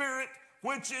quiet spirit,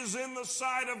 which is in the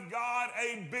sight of God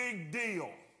a big deal.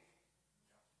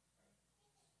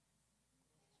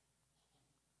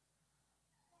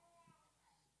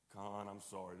 Con, I'm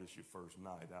sorry, this is your first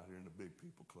night out here in the big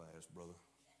people class, brother.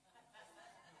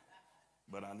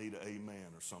 But I need an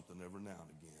amen or something every now and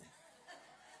again.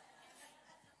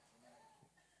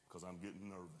 Because I'm getting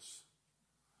nervous.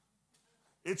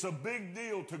 It's a big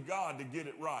deal to God to get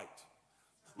it right.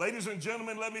 Ladies and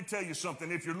gentlemen, let me tell you something.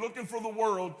 If you're looking for the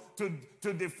world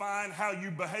to define how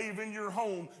you behave in your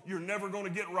home, you're never going to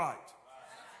get right.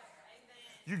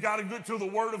 You got to get to the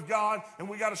Word of God, and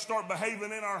we got to start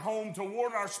behaving in our home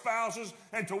toward our spouses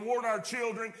and toward our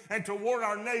children and toward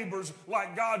our neighbors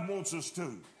like God wants us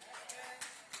to.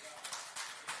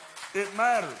 It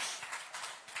matters.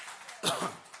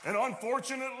 And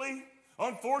unfortunately,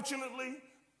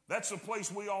 that's the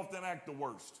place we often act the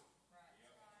worst.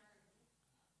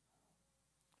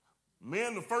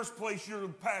 Men, the first place you're a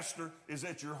pastor is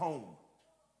at your home.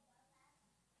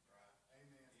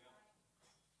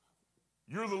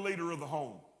 You're the leader of the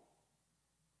home.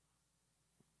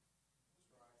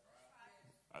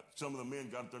 Some of the men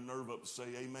got their nerve up to say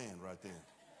amen right then.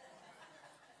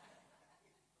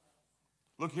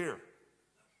 Look here.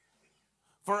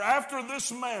 For after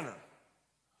this manner,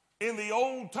 in the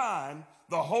old time,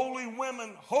 the holy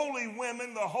women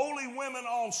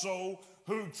also,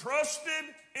 who trusted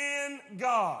in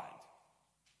God,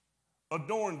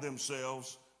 adorned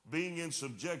themselves, being in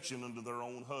subjection unto their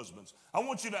own husbands. I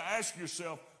want you to ask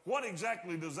yourself, what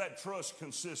exactly does that trust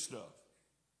consist of?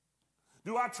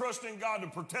 Do I trust in God to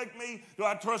protect me? Do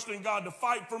I trust in God to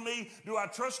fight for me? Do I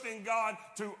trust in God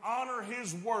to honor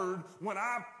His word when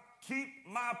I keep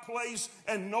my place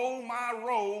and know my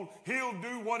role? He'll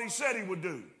do what He said He would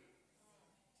do.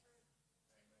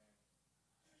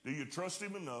 Do you trust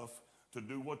him enough to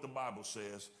do what the Bible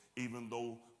says, even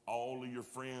though all of your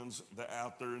friends that are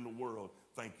out there in the world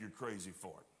think you're crazy for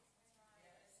it?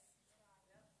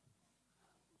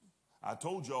 I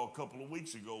told y'all a couple of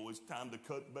weeks ago it's time to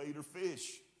cut bait or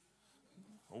fish.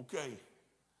 Okay.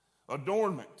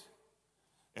 Adornment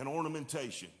and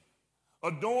ornamentation.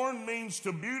 Adorn means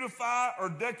to beautify or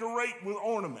decorate with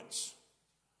ornaments.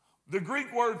 The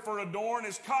Greek word for adorn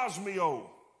is kosmeo,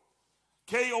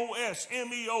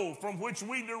 K-O-S-M-E-O, from which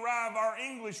we derive our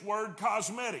English word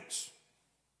cosmetics.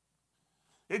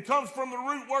 It comes from the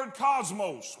root word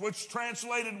cosmos, which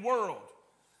translated world,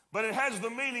 but it has the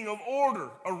meaning of order,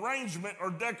 arrangement,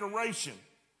 or decoration.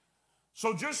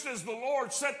 So just as the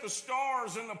Lord set the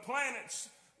stars and the planets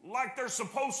like they're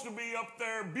supposed to be up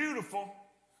there beautiful,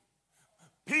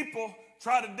 people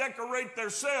try to decorate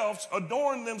themselves,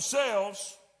 adorn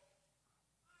themselves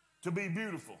to be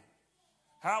beautiful.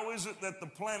 How is it that the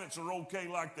planets are okay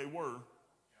like they were?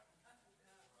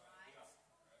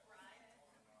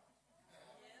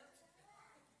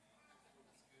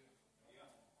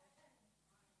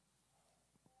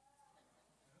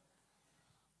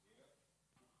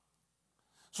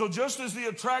 So just as the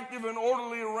attractive and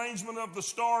orderly arrangement of the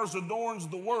stars adorns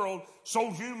the world,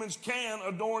 so humans can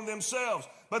adorn themselves.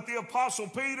 But the Apostle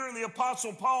Peter and the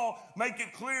Apostle Paul make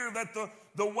it clear that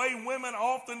the way women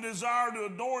often desire to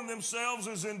adorn themselves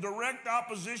is in direct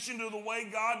opposition to the way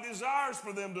God desires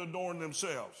for them to adorn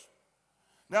themselves.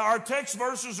 Now, our text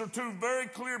verses are two very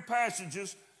clear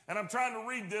passages, and I'm trying to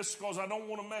read this because I don't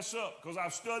want to mess up, because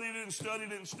I've studied it and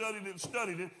studied it and studied it and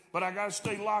studied it, but I got to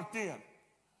stay locked in.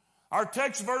 Our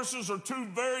text verses are two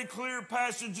very clear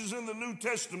passages in the New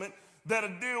Testament that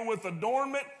deal with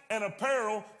adornment and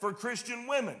apparel for Christian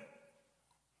women.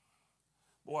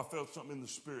 Boy, I felt something in the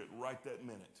spirit right that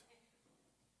minute.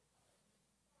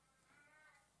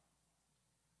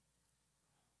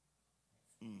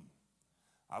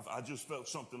 I just felt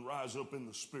something rise up in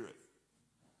the spirit.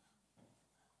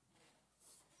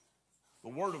 The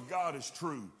Word of God is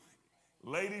true.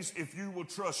 Ladies, if you will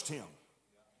trust Him,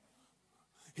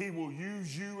 He will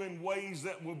use you in ways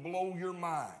that will blow your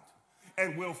mind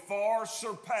and will far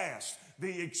surpass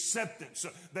the acceptance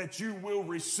that you will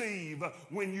receive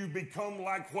when you become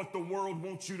like what the world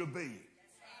wants you to be.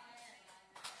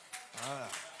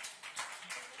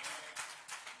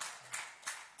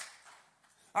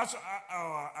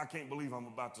 I can't believe I'm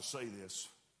about to say this.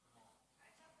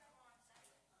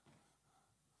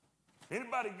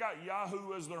 Anybody got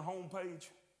Yahoo as their homepage?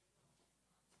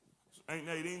 Ain't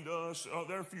Nadine does. Oh,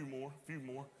 there are a few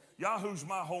more. Yahoo's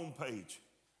my homepage.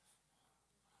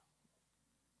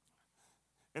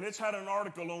 And it's had an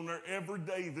article on there every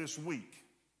day this week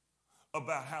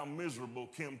about how miserable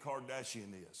Kim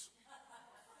Kardashian is.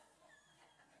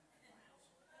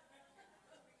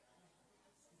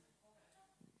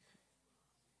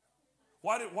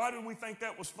 Why did we think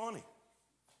that was funny?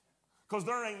 Because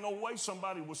there ain't no way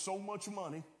somebody with so much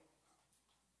money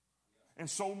and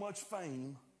so much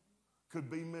fame could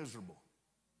be miserable.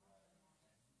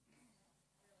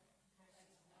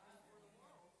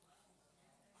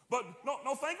 But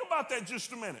no, think about that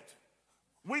just a minute.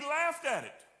 We laughed at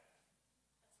it.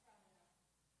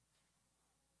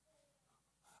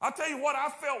 I'll tell you what I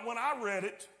felt when I read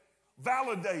it,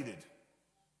 validated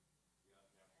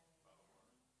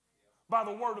by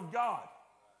the Word of God.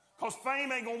 Because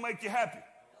fame ain't going to make you happy.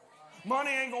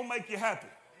 Money ain't going to make you happy.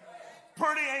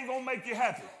 Pretty ain't going to make you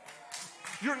happy.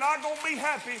 You're not going to be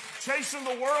happy chasing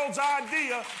the world's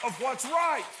idea of what's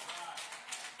right.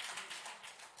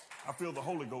 I feel the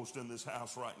Holy Ghost in this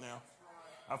house right now.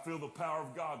 I feel the power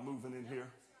of God moving in here.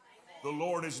 The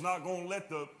Lord is not going to let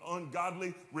the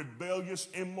ungodly, rebellious,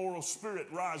 immoral spirit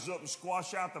rise up and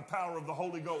squash out the power of the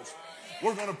Holy Ghost.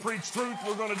 We're going to preach truth.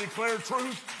 We're going to declare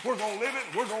truth. We're going to live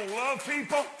it. We're going to love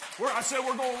people. I said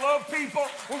we're going to love people.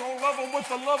 We're going to love them with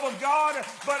the love of God.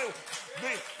 But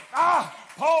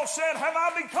Paul said, have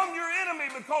I become your enemy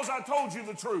because I told you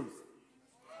the truth?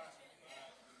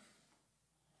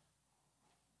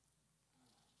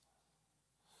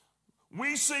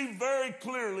 We see very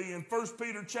clearly in 1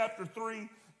 Peter chapter 3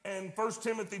 and 1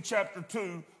 Timothy chapter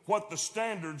 2 what the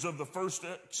standards of the first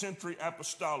century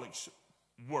apostolics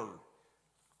were.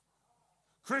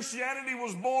 Christianity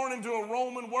was born into a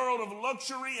Roman world of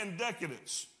luxury and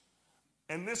decadence.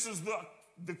 And this is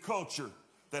the culture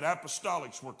that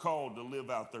apostolics were called to live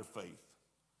out their faith.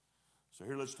 So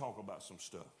here, let's talk about some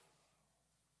stuff.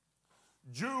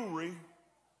 Jewelry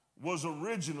was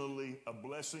originally a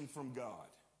blessing from God.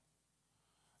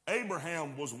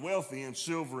 Abraham was wealthy in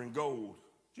silver and gold,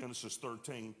 Genesis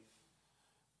 13.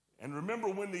 And remember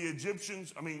when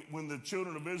the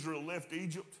children of Israel left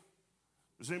Egypt,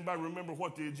 Does anybody remember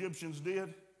what the Egyptians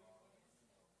did?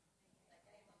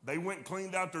 They went and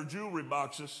cleaned out their jewelry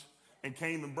boxes and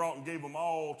came and brought and gave them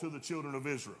all to the children of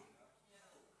Israel.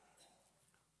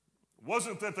 It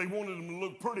wasn't that they wanted them to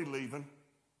look pretty leaving,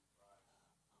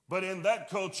 but in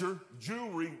that culture,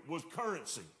 jewelry was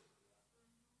currency.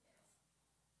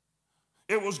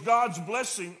 It was God's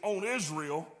blessing on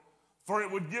Israel, for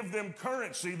it would give them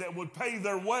currency that would pay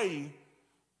their way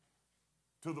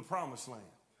to the promised land.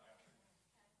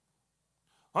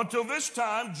 Until this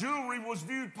time, jewelry was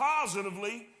viewed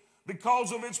positively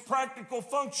because of its practical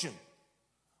function.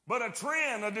 But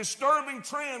a disturbing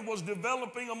trend was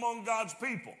developing among God's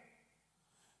people.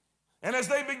 And as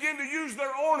they begin to use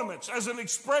their ornaments as an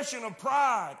expression of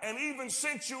pride and even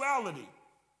sensuality,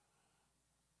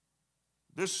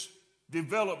 this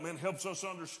development helps us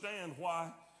understand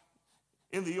why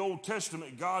in the Old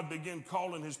Testament God began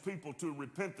calling his people to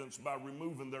repentance by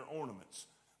removing their ornaments.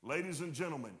 Ladies and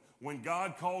gentlemen, when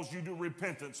God calls you to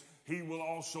repentance, he will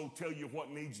also tell you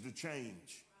what needs to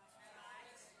change.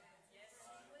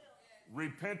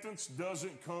 Repentance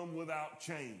doesn't come without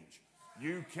change.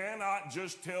 You cannot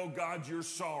just tell God you're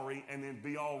sorry and then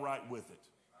be all right with it.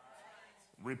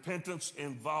 Repentance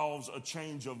involves a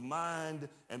change of mind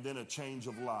and then a change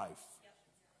of life.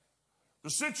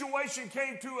 The situation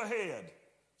came to a head.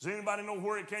 Does anybody know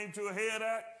where it came to a head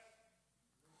at?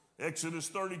 Exodus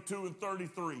 32 and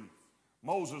 33.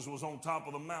 Moses was on top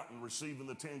of the mountain receiving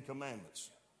the 10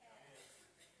 Commandments.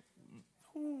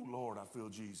 Oh, Lord, I feel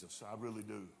Jesus. I really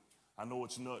do. I know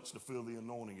it's nuts to feel the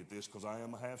anointing at this because I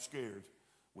am half scared.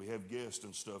 We have guests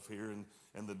and stuff here,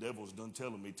 and the devil's done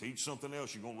telling me, teach something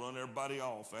else. You're going to run everybody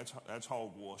off. That's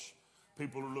hogwash.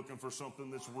 People are looking for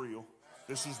something that's real.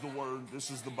 This is the Word.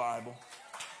 This is the Bible.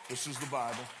 This is the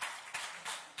Bible.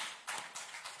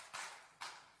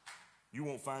 You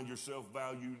won't find yourself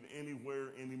valued anywhere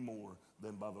anymore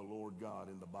than by the Lord God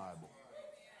in the Bible.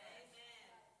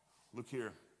 Look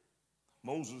here.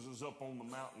 Moses is up on the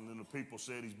mountain and the people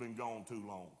said he's been gone too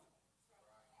long.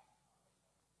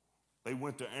 They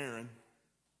went to Aaron.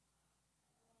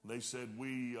 They said,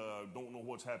 we don't know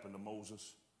what's happened to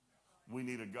Moses. We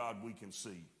need a God we can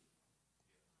see.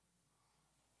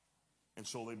 And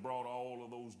so they brought all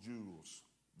of those jewels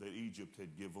that Egypt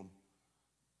had given them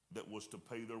that was to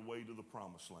pay their way to the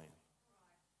promised land.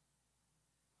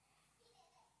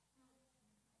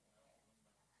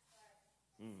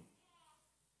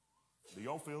 Do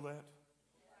y'all feel that?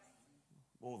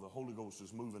 Oh, the Holy Ghost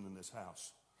is moving in this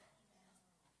house.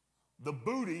 The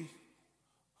booty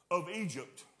of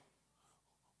Egypt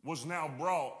was now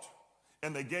brought,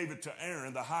 and they gave it to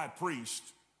Aaron, the high priest,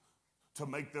 to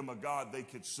make them a God they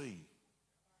could see.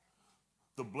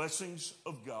 The blessings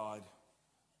of God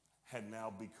had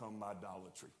now become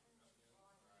idolatry.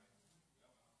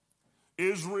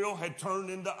 Israel had turned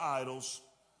into idols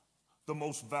the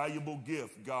most valuable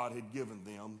gift God had given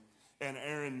them, and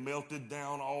Aaron melted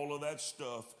down all of that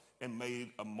stuff and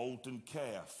made a molten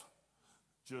calf,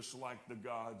 just like the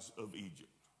gods of Egypt.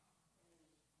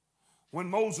 When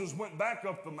Moses went back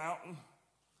up the mountain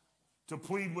to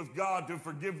plead with God to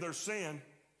forgive their sin,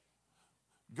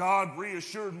 God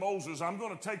reassured Moses, I'm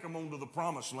going to take them on to the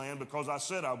promised land because I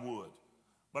said I would,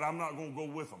 but I'm not going to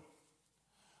go with them.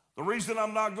 The reason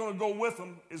I'm not going to go with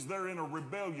them is they're in a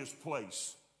rebellious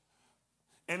place.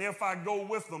 And if I go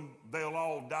with them, they'll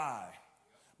all die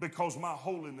because my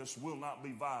holiness will not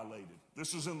be violated.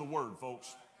 This is in the Word,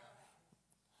 folks.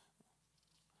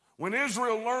 When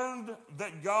Israel learned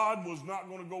that God was not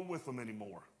going to go with them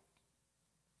anymore,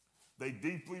 they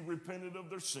deeply repented of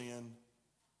their sin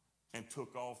and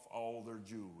took off all their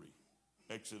jewelry.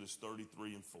 Exodus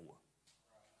 33 and 4.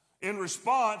 In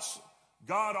response,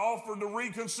 God offered to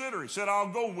reconsider. He said,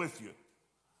 I'll go with you.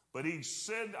 But he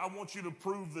said, I want you to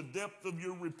prove the depth of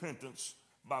your repentance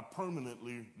by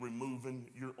permanently removing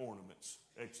your ornaments.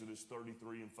 Exodus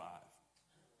 33 and 5.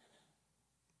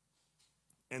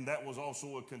 And that was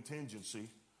also a contingency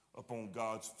upon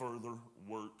God's further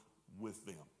work with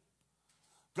them.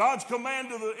 God's command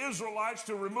to the Israelites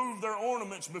to remove their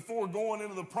ornaments before going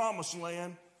into the promised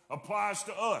land applies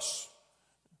to us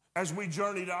as we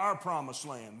journey to our promised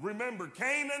land. Remember,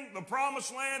 Canaan, the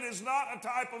promised land, is not a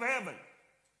type of heaven.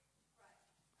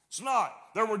 It's not.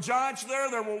 There were giants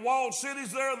there were walled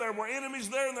cities there were enemies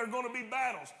there, and there are going to be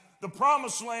battles. The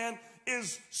promised land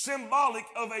is symbolic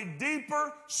of a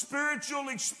deeper spiritual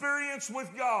experience with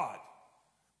God.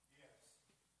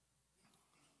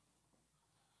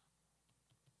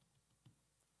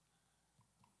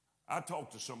 I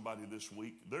talked to somebody this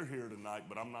week. They're here tonight,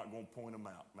 but I'm not going to point them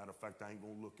out. Matter of fact, I ain't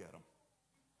going to look at them.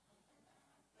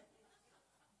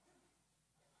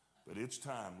 But it's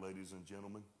time, ladies and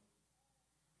gentlemen,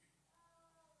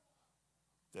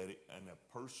 and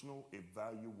a personal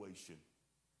evaluation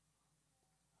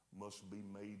must be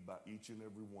made by each and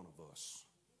every one of us.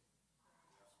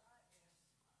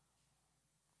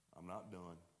 I'm not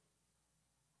done.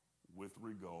 With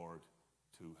regard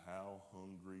to how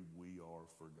hungry we are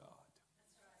for God.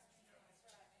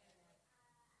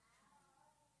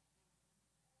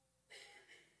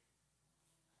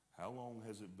 How long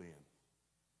has it been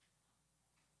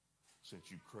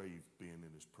since you craved being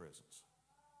in His presence?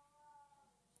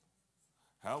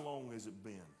 How long has it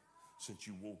been since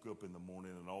you woke up in the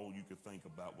morning and all you could think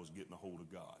about was getting a hold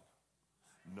of God?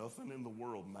 Nothing in the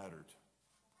world mattered.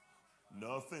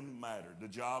 Nothing mattered. The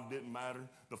job didn't matter.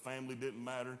 The family didn't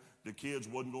matter. The kids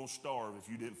wasn't going to starve if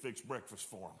you didn't fix breakfast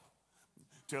for them.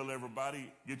 Tell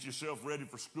everybody, get yourself ready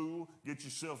for school, get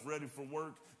yourself ready for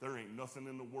work. There ain't nothing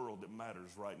in the world that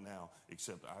matters right now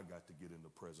except I got to get in the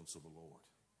presence of the Lord.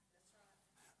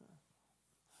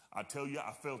 I tell you,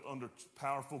 I felt under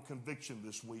powerful conviction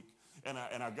this week. And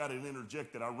I got it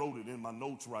interjected. I wrote it in my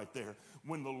notes right there.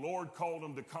 When the Lord called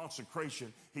them to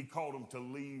consecration, He called them to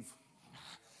leave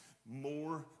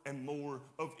more and more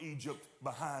of Egypt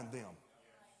behind them.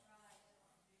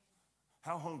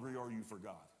 How hungry are you for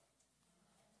God?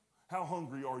 How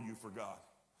hungry are you for God?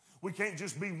 We can't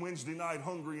just be Wednesday night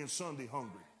hungry and Sunday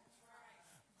hungry.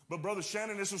 But Brother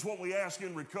Shannon, this is what we ask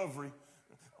in recovery.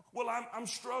 Well, I'm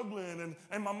struggling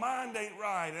and my mind ain't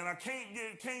right and I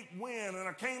can't win and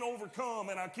I can't overcome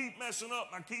and I keep messing up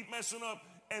and I keep messing up.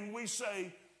 And we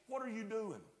say, what are you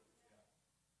doing?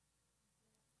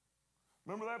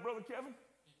 Remember that, Brother Kevin?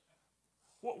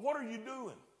 What are you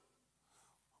doing?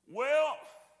 Well,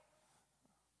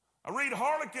 I read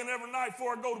Harlequin every night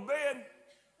before I go to bed.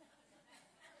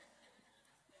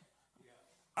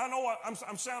 I know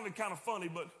I'm sounding kind of funny,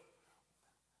 but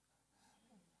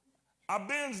I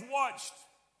binge watched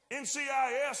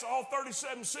NCIS all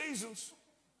 37 seasons.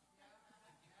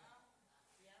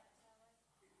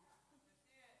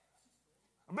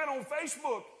 I've been on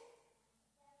Facebook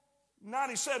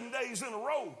 97 days in a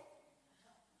row.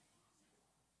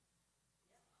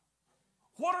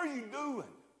 What are you doing?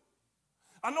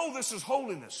 I know this is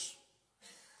holiness,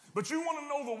 but you want to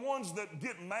know the ones that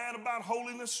get mad about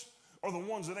holiness or the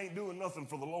ones that ain't doing nothing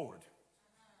for the Lord?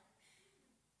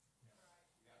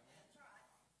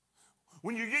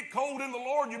 When you get cold in the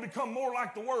Lord, you become more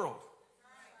like the world.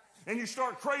 And you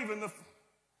start craving the...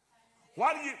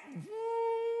 Why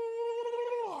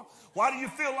do you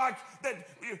feel like that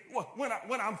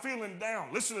when I'm feeling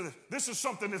down? Listen to this. This is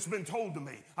something that's been told to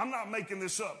me. I'm not making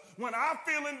this up. When I'm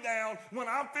feeling down, when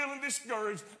I'm feeling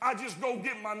discouraged, I just go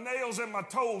get my nails and my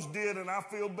toes did and I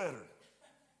feel better.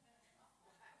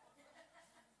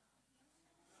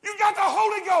 You got the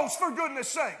Holy Ghost, for goodness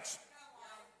sakes.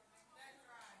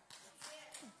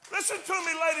 Listen to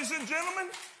me, ladies and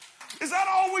gentlemen. Is that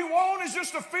all we want, is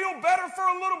just to feel better for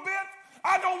a little bit?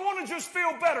 I don't want to just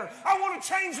feel better. I want to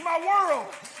change my world.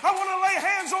 I want to lay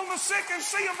hands on the sick and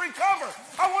see them recover.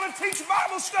 I want to teach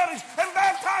Bible studies and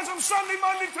baptize them Sunday,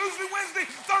 Monday, Tuesday, Wednesday,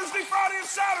 Thursday, Friday, and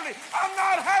Saturday. I'm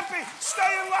not happy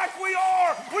staying like we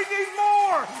are. We need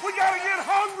more. We got to get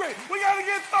hungry. We got to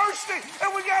get thirsty. And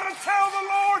we got to tell the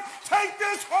Lord, take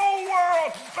this whole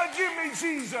world, but give me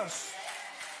Jesus.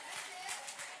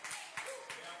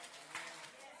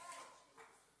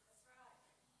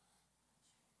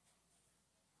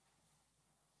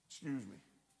 Excuse me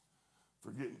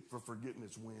for forgetting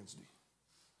it's Wednesday.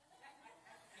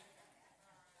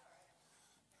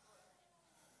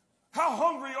 How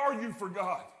hungry are you for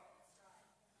God?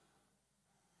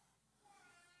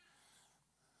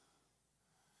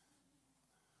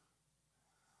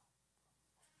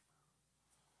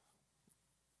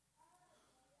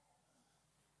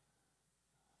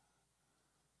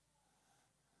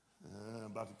 I'm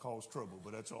about to cause trouble,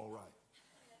 but that's all right.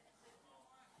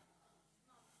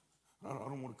 I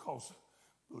don't want to cause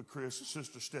Brother Chris and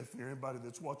Sister Stephanie or anybody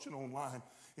that's watching online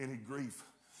any grief.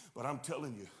 But I'm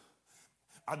telling you,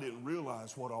 I didn't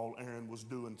realize what all Erin was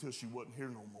doing until she wasn't here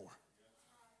no more.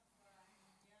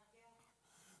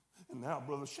 And now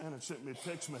Brother Shannon sent me a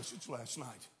text message last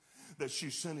night that she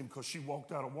sent him because she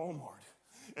walked out of Walmart.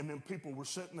 And then people were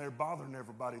sitting there bothering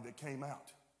everybody that came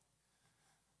out.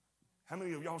 How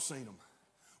many of y'all seen them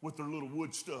with their little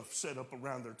wood stuff set up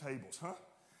around their tables, huh?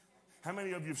 How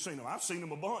many of you have seen them? I've seen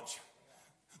them a bunch.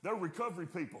 They're recovery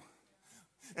people.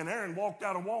 And Erin walked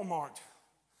out of Walmart.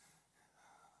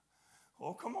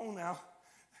 Oh, come on now.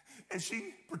 And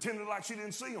she pretended like she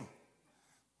didn't see them.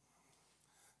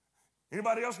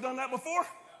 Anybody else done that before?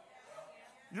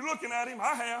 You're looking at him.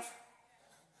 I have.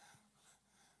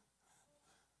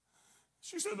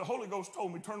 She said, the Holy Ghost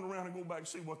told me, turn around and go back and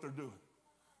see what they're doing.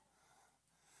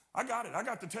 I got it. I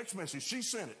got the text message. She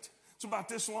sent it. It's about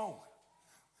this long.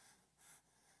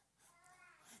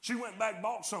 She went back,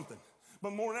 bought something.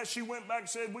 But more than that, she went back and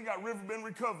said, we got Riverbend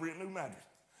recovery at New Madrid.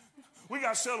 We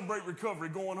got Celebrate Recovery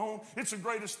going on. It's the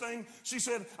greatest thing. She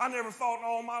said, I never thought in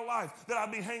all my life that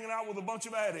I'd be hanging out with a bunch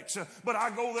of addicts. But I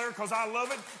go there because I love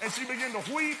it. And she began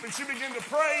to weep, and she began to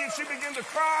pray, and she began to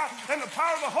cry. And the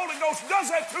power of the Holy Ghost does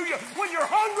that to you when you're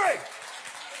hungry.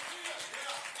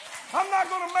 I'm not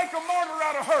going to make a martyr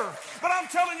out of her, but I'm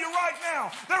telling you right now,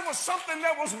 there was something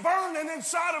that was burning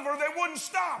inside of her that wouldn't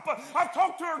stop. I've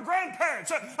talked to her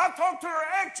grandparents. I've talked to her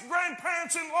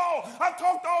ex-grandparents-in-law. I've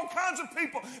talked to all kinds of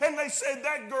people, and they said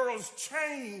that girl's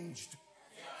changed.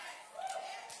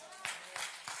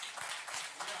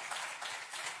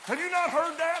 Have you not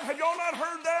heard that? Have y'all not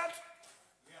heard that?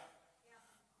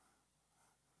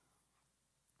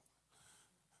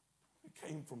 It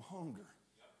came from hunger.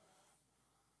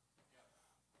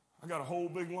 I got a whole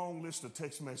big long list of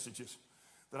text messages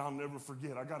that I'll never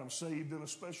forget. I got them saved in a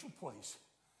special place.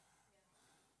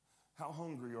 How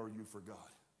hungry are you for God?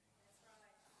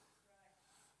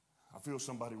 I feel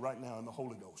somebody right now in the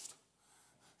Holy Ghost.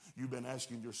 You've been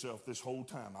asking yourself this whole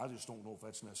time, I just don't know if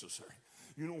that's necessary.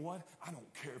 You know what? I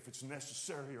don't care if it's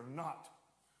necessary or not.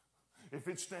 If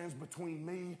it stands between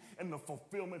me and the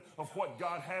fulfillment of what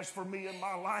God has for me in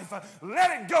my life,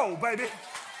 let it go, baby.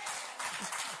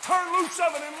 Turn loose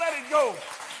of it and let it go.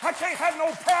 I can't have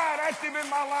no pride active in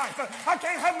my life. I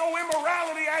can't have no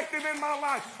immorality active in my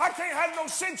life. I can't have no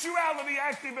sensuality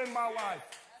active in my life.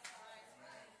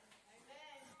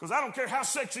 Because I don't care how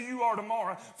sexy you are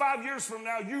tomorrow. 5 years from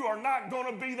now, you are not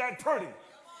going to be that pretty.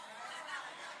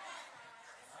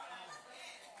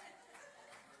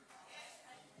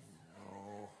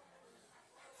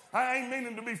 I ain't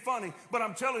meaning to be funny, but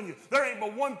I'm telling you, there ain't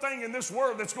but one thing in this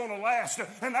world that's going to last,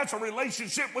 and that's a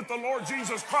relationship with the Lord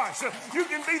Jesus Christ. You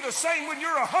can be the same when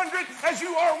you're 100 as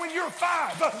you are when you're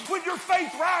 5. When your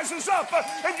faith rises up,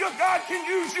 and God can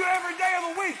use you every day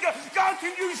of the week. God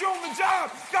can use you on the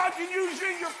job. God can use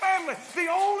you in your family. The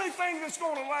only thing that's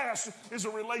going to last is a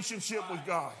relationship with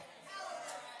God.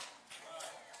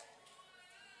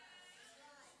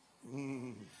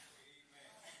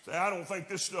 Say, I don't think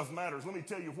this stuff matters. Let me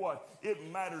tell you what,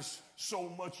 it matters so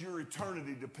much your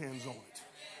eternity depends on it.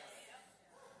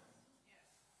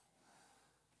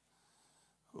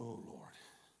 Oh, Lord.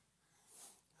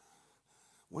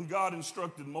 When God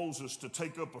instructed Moses to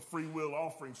take up a free will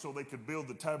offering so they could build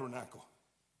the tabernacle,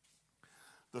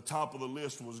 the top of the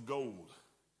list was gold.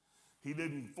 He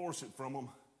didn't force it from them,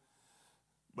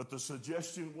 but the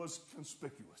suggestion was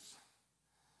conspicuous.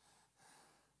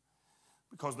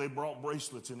 Because they brought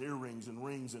bracelets and earrings and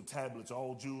rings and tablets,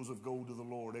 all jewels of gold to the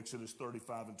Lord, Exodus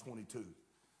 35 and 22.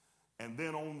 And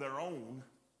then on their own,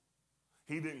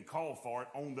 he didn't call for it,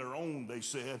 on their own, they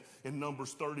said, in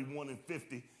Numbers 31 and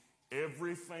 50,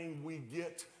 everything we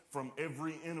get from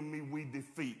every enemy we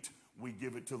defeat, we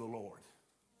give it to the Lord.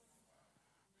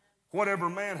 Whatever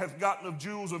man hath gotten of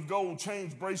jewels of gold,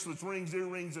 chains, bracelets, rings,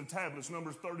 earrings, and tablets,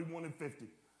 Numbers 31 and 50.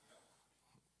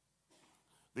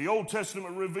 The Old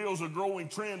Testament reveals a growing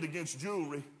trend against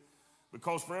jewelry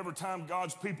because for every time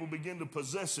God's people begin to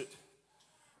possess it,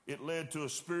 it led to a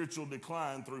spiritual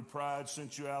decline through pride,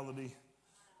 sensuality,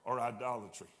 or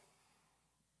idolatry.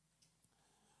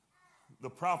 The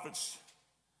prophets,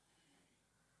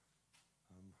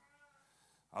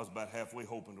 I was about halfway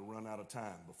hoping to run out of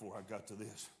time before I got to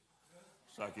this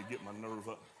so I could get my nerve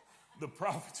up. The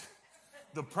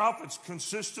prophets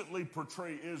consistently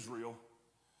portray Israel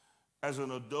as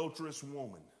an adulterous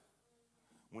woman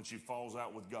when she falls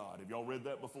out with God. Have y'all read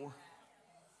that before?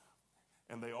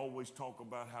 And they always talk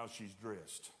about how she's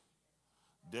dressed,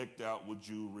 decked out with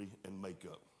jewelry and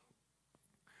makeup.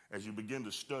 As you begin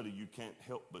to study, you can't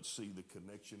help but see the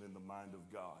connection in the mind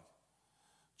of God.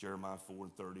 Jeremiah 4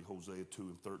 and 30, Hosea 2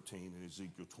 and 13, and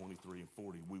Ezekiel 23 and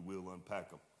 40. We will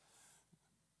unpack them.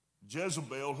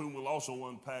 Jezebel, whom we'll also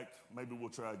unpack, maybe we'll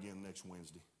try again next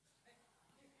Wednesday.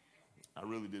 I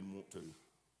really didn't want to,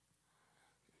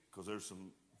 because there's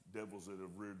some devils that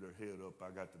have reared their head up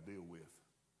I got to deal with.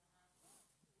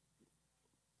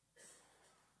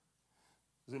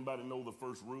 Does anybody know the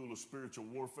first rule of spiritual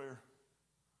warfare?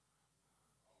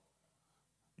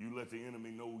 You let the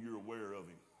enemy know you're aware of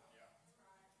him.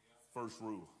 First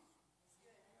rule.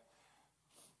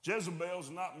 Jezebel's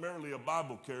not merely a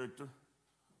Bible character,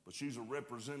 but she's a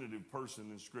representative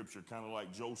person in Scripture, kind of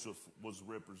like Joseph was a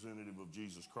representative of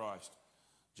Jesus Christ.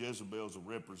 Jezebel's a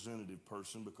representative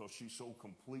person because she so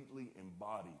completely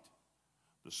embodied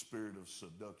the spirit of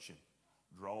seduction,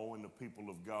 drawing the people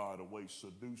of God away,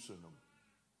 seducing them,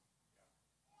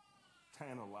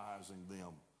 tantalizing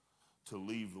them to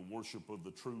leave the worship of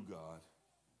the true God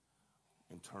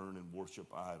and turn and worship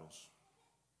idols.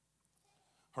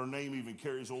 Her name even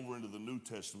carries over into the New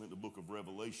Testament, the book of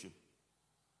Revelation.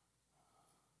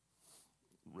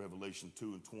 Revelation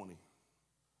 2 and 20,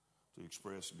 to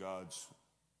express God's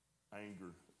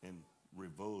anger and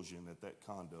revulsion at that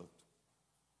conduct.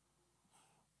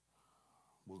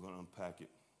 We're going to unpack it.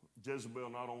 Jezebel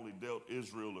not only dealt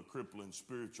Israel a crippling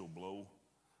spiritual blow,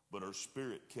 but her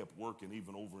spirit kept working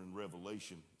even over in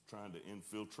Revelation, trying to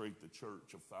infiltrate the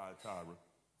church of Thyatira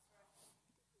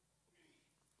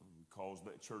and cause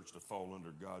that church to fall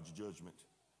under God's judgment.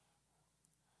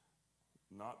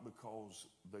 Not because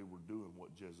they were doing what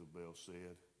Jezebel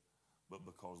said, but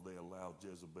because they allowed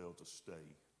Jezebel to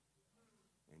stay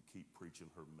and keep preaching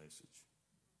her message.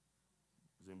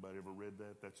 Has anybody ever read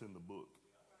that? That's in the book.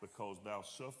 Because thou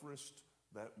sufferest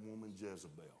that woman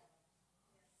Jezebel.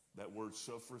 That word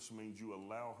sufferest means you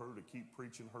allow her to keep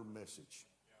preaching her message.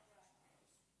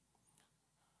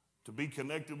 To be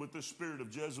connected with the spirit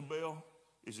of Jezebel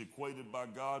is equated by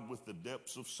God with the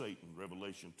depths of Satan,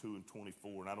 Revelation 2 and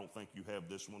 24. And I don't think you have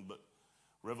this one, but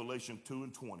Revelation 2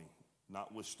 and 20.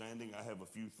 Notwithstanding, I have a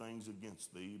few things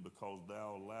against thee, because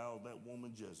thou allowed that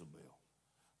woman Jezebel.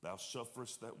 Thou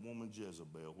sufferest that woman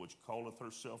Jezebel, which calleth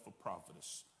herself a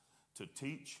prophetess, to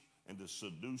teach and to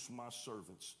seduce my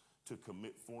servants to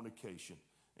commit fornication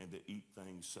and to eat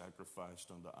things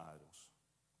sacrificed unto idols.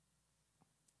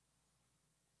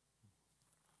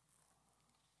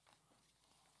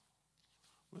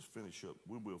 Let's finish up.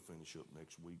 We will finish up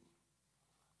next week.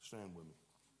 Stand with me.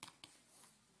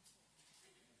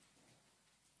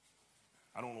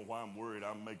 I don't know why I'm worried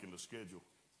I'm making the schedule.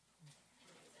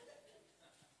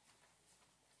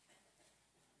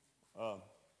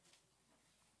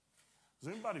 Does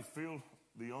anybody feel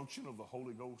the unction of the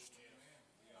Holy Ghost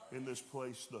in this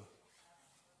place?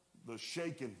 The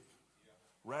shaking,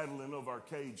 rattling of our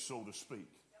cage, so to speak.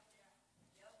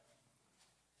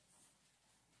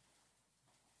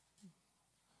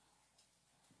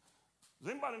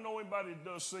 Does anybody know anybody that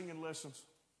does singing lessons?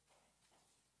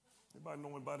 Anybody know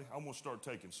anybody? I want to start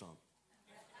taking some.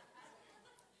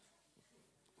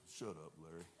 Shut up,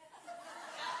 Larry.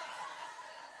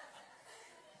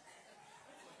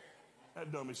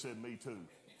 That dummy said me too.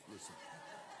 Listen.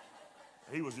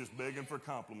 He was just begging for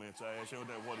compliments, Ash. Ain't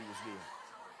that what he was doing?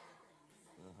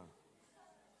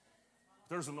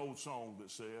 There's an old song that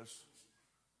says,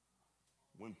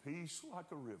 when peace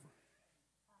like a river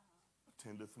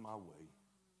attendeth my way,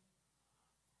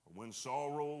 when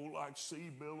sorrow like sea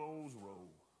billows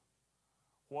roll,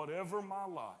 whatever my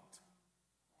lot,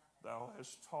 thou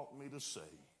hast taught me to say,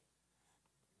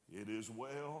 it is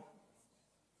well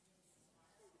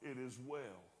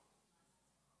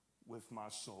with my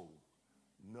soul.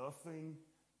 Nothing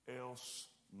else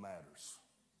matters.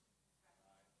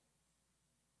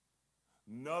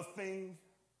 Nothing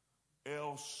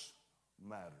else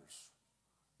matters.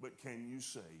 But can you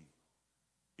say,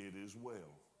 it is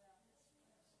well?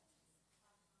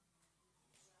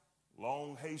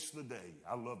 Long haste the day.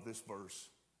 I love this verse.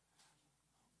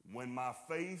 When my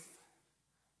faith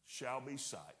shall be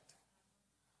sight,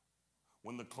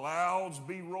 when the clouds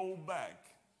be rolled back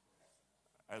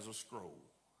as a scroll,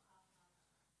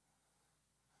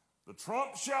 the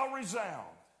trump shall resound,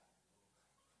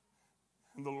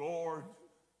 and the Lord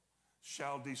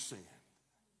shall descend.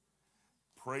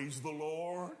 Praise the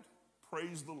Lord,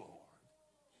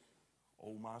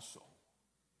 O my soul.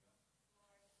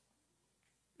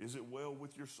 Is it well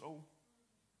with your soul?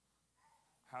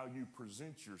 How you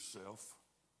present yourself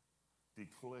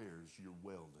declares your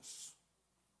wellness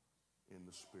in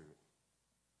the Spirit.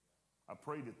 I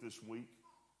prayed it this week.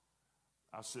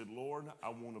 I said, Lord, I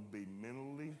want to be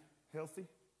mentally healthy,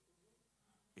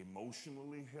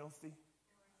 emotionally healthy,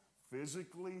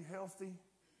 physically healthy,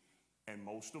 and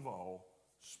most of all,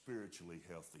 spiritually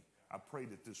healthy. I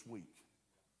prayed it this week.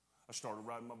 I started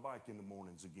riding my bike in the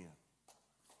mornings again.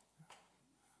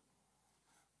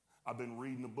 I've been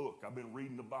reading the book. I've been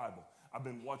reading the Bible. I've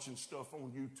been watching stuff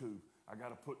on YouTube. I got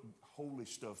to put holy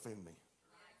stuff in me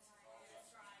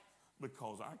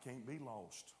because I can't be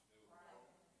lost.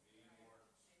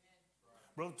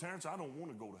 Brother Terrence, I don't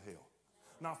want to go to hell.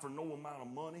 Not for no amount of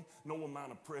money, no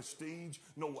amount of prestige,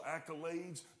 no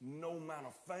accolades, no amount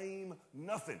of fame,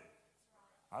 nothing.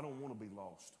 I don't want to be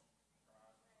lost.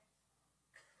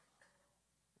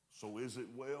 So is it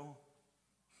well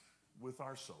with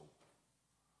our soul?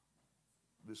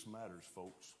 This matters,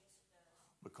 folks,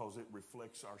 because it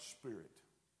reflects our spirit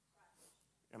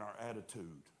and our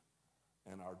attitude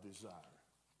and our desire.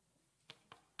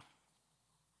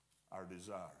 Our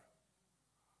desire.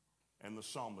 And the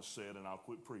psalmist said, and I'll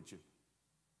quit preaching,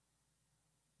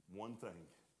 one thing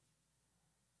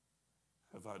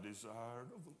have I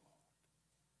desired of the Lord,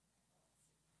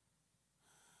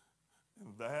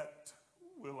 and that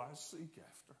will I seek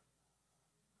after,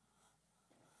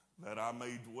 that I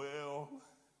may dwell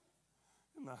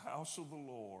in the house of the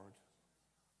Lord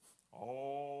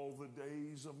all the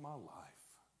days of my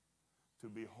life, to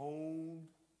behold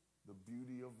the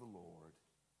beauty of the Lord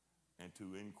and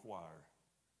to inquire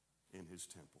in his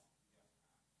temple.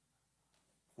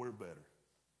 Where better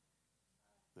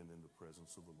than in the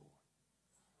presence of the Lord?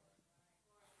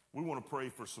 We want to pray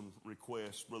for some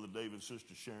requests. Brother David and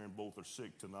Sister Sharon both are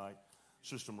sick tonight.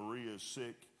 Sister Maria is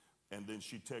sick, and then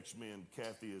she texted me, and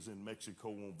Kathy is in Mexico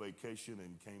on vacation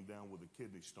and came down with a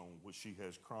kidney stone, which she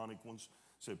has chronic ones.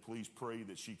 Said, please pray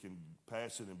that she can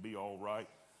pass it and be all right.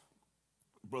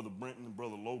 Brother Brenton and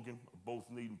Brother Logan are both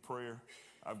needing prayer.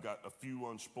 I've got a few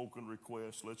unspoken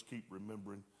requests. Let's keep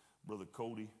remembering Brother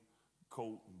Cody,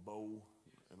 Colt, and Bo,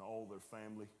 and all their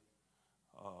family,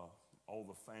 all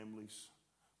the families.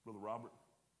 Brother Robert.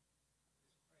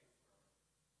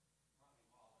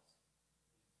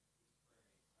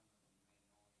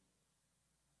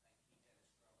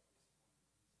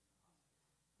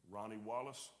 Ronnie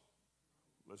Wallace.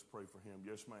 Let's pray for him.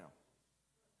 Yes, ma'am. Yeah.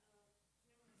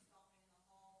 And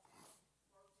they're shipping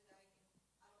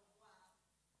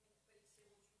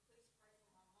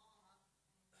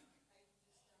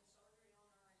her as we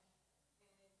speak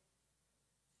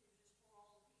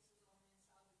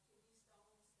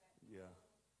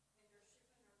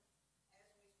right now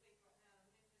to Memphis, and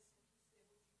he said,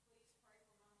 would you please pray for my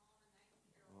mom and Aunt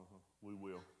Carol? We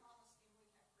will. I promised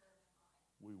him we'd have prayer tonight.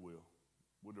 We will.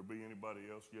 Would there be anybody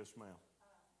else? Yes, ma'am.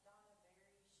 Donna Berry,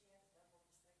 she has double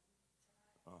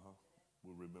vasectomy tonight.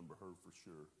 We'll remember her for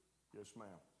sure. Yes,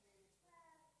 ma'am.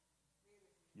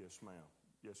 Yes, ma'am.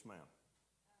 Yes, ma'am.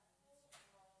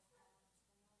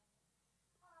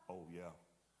 Oh, yeah.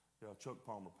 Yeah, Chuck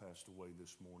Palmer passed away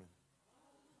this morning.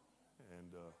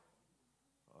 And,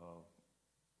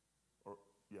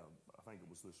 yeah, I think it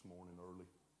was this morning early,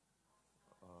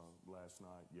 last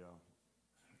night, yeah.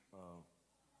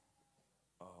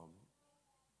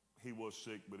 He was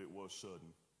sick, but it was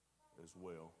sudden as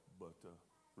well. But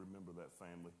remember that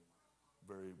family.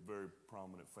 Very, very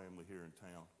prominent family here in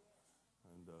town.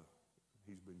 And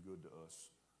he's been good to us.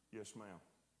 Yes, ma'am.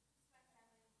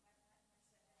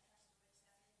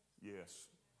 Yes.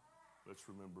 Let's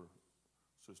remember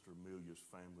Sister Amelia's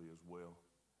family as well.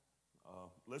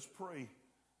 Let's pray.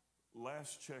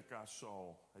 Last check I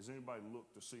saw, has anybody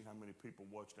looked to see how many people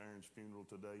watched Aaron's funeral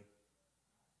today?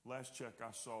 Last check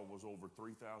I saw was over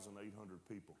 3,800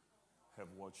 people have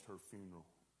watched her funeral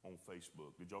on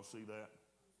Facebook. Did y'all see that?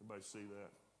 Everybody see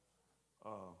that?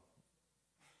 Oh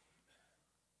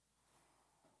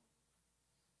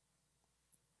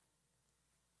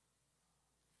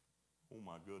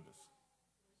my goodness.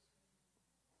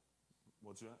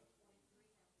 What's that?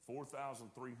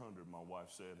 4,300, my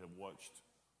wife said, have watched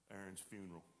Aaron's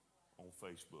funeral on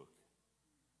Facebook.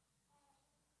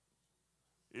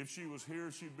 If she was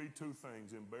here, she'd be two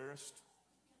things: embarrassed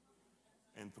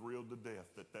and thrilled to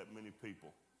death that many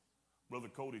people. Brother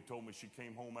Cody told me she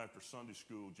came home after Sunday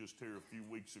school just here a few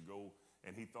weeks ago,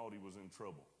 and he thought he was in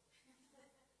trouble.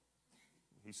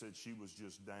 He said she was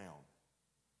just down.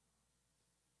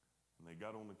 And they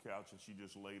got on the couch, and she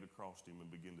just laid across him and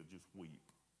began to just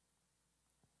weep.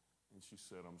 And she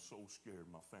said, I'm so scared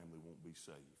my family won't be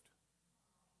saved.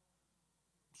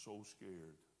 I'm so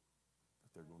scared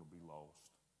that they're going to be lost.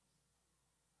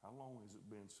 How long has it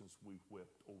been since we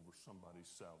wept over somebody's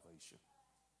salvation?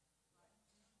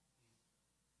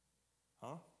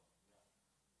 Huh?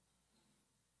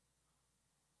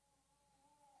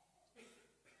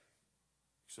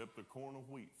 Except the corn of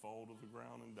wheat fall to the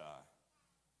ground and die,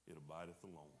 it abideth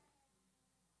alone.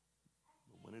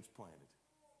 But when it's planted,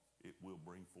 it will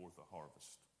bring forth a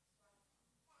harvest.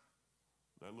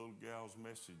 That little gal's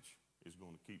message is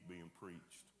going to keep being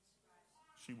preached.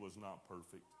 She was not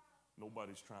perfect.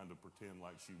 Nobody's trying to pretend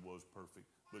like she was perfect,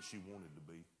 but she wanted to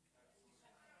be.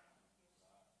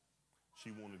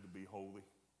 She wanted to be holy.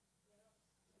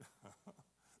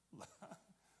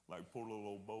 Like poor little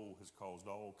old Bo has caused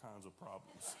all kinds of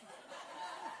problems.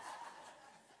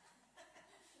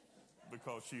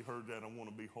 Because she heard that I want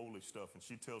to be holy stuff, and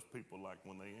she tells people like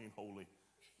when they ain't holy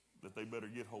that they better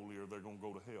get holy or they're going to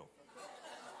go to hell.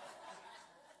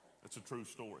 That's a true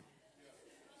story.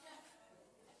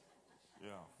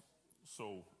 Yeah.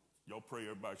 So y'all pray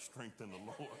everybody's strength in the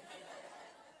Lord.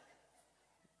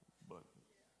 But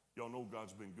y'all know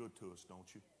God's been good to us, don't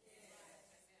you?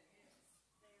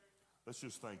 Let's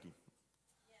just thank him.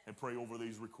 and pray over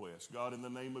these requests. God, in the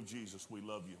name of Jesus, we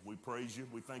love you. We praise you.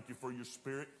 We thank you for your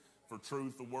spirit, for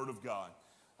truth, the word of God.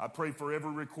 I pray for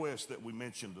every request that we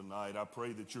mentioned tonight. I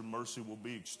pray that your mercy will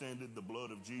be extended. The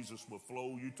blood of Jesus will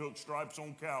flow. You took stripes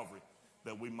on Calvary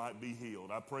that we might be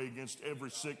healed. I pray against every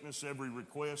sickness, every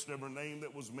request, every name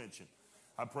that was mentioned.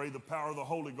 I pray the power of the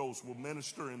Holy Ghost will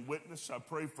minister and witness. I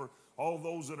pray for all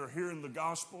those that are hearing the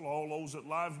gospel, all those that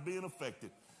lives being affected.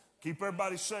 Keep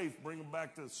everybody safe. Bring them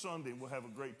back to Sunday. We'll have a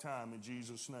great time in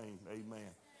Jesus' name. Amen.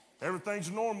 Everything's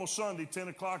normal Sunday, 10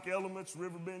 o'clock Elements,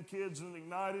 Riverbend Kids and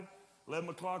Ignited, 11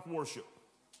 o'clock worship.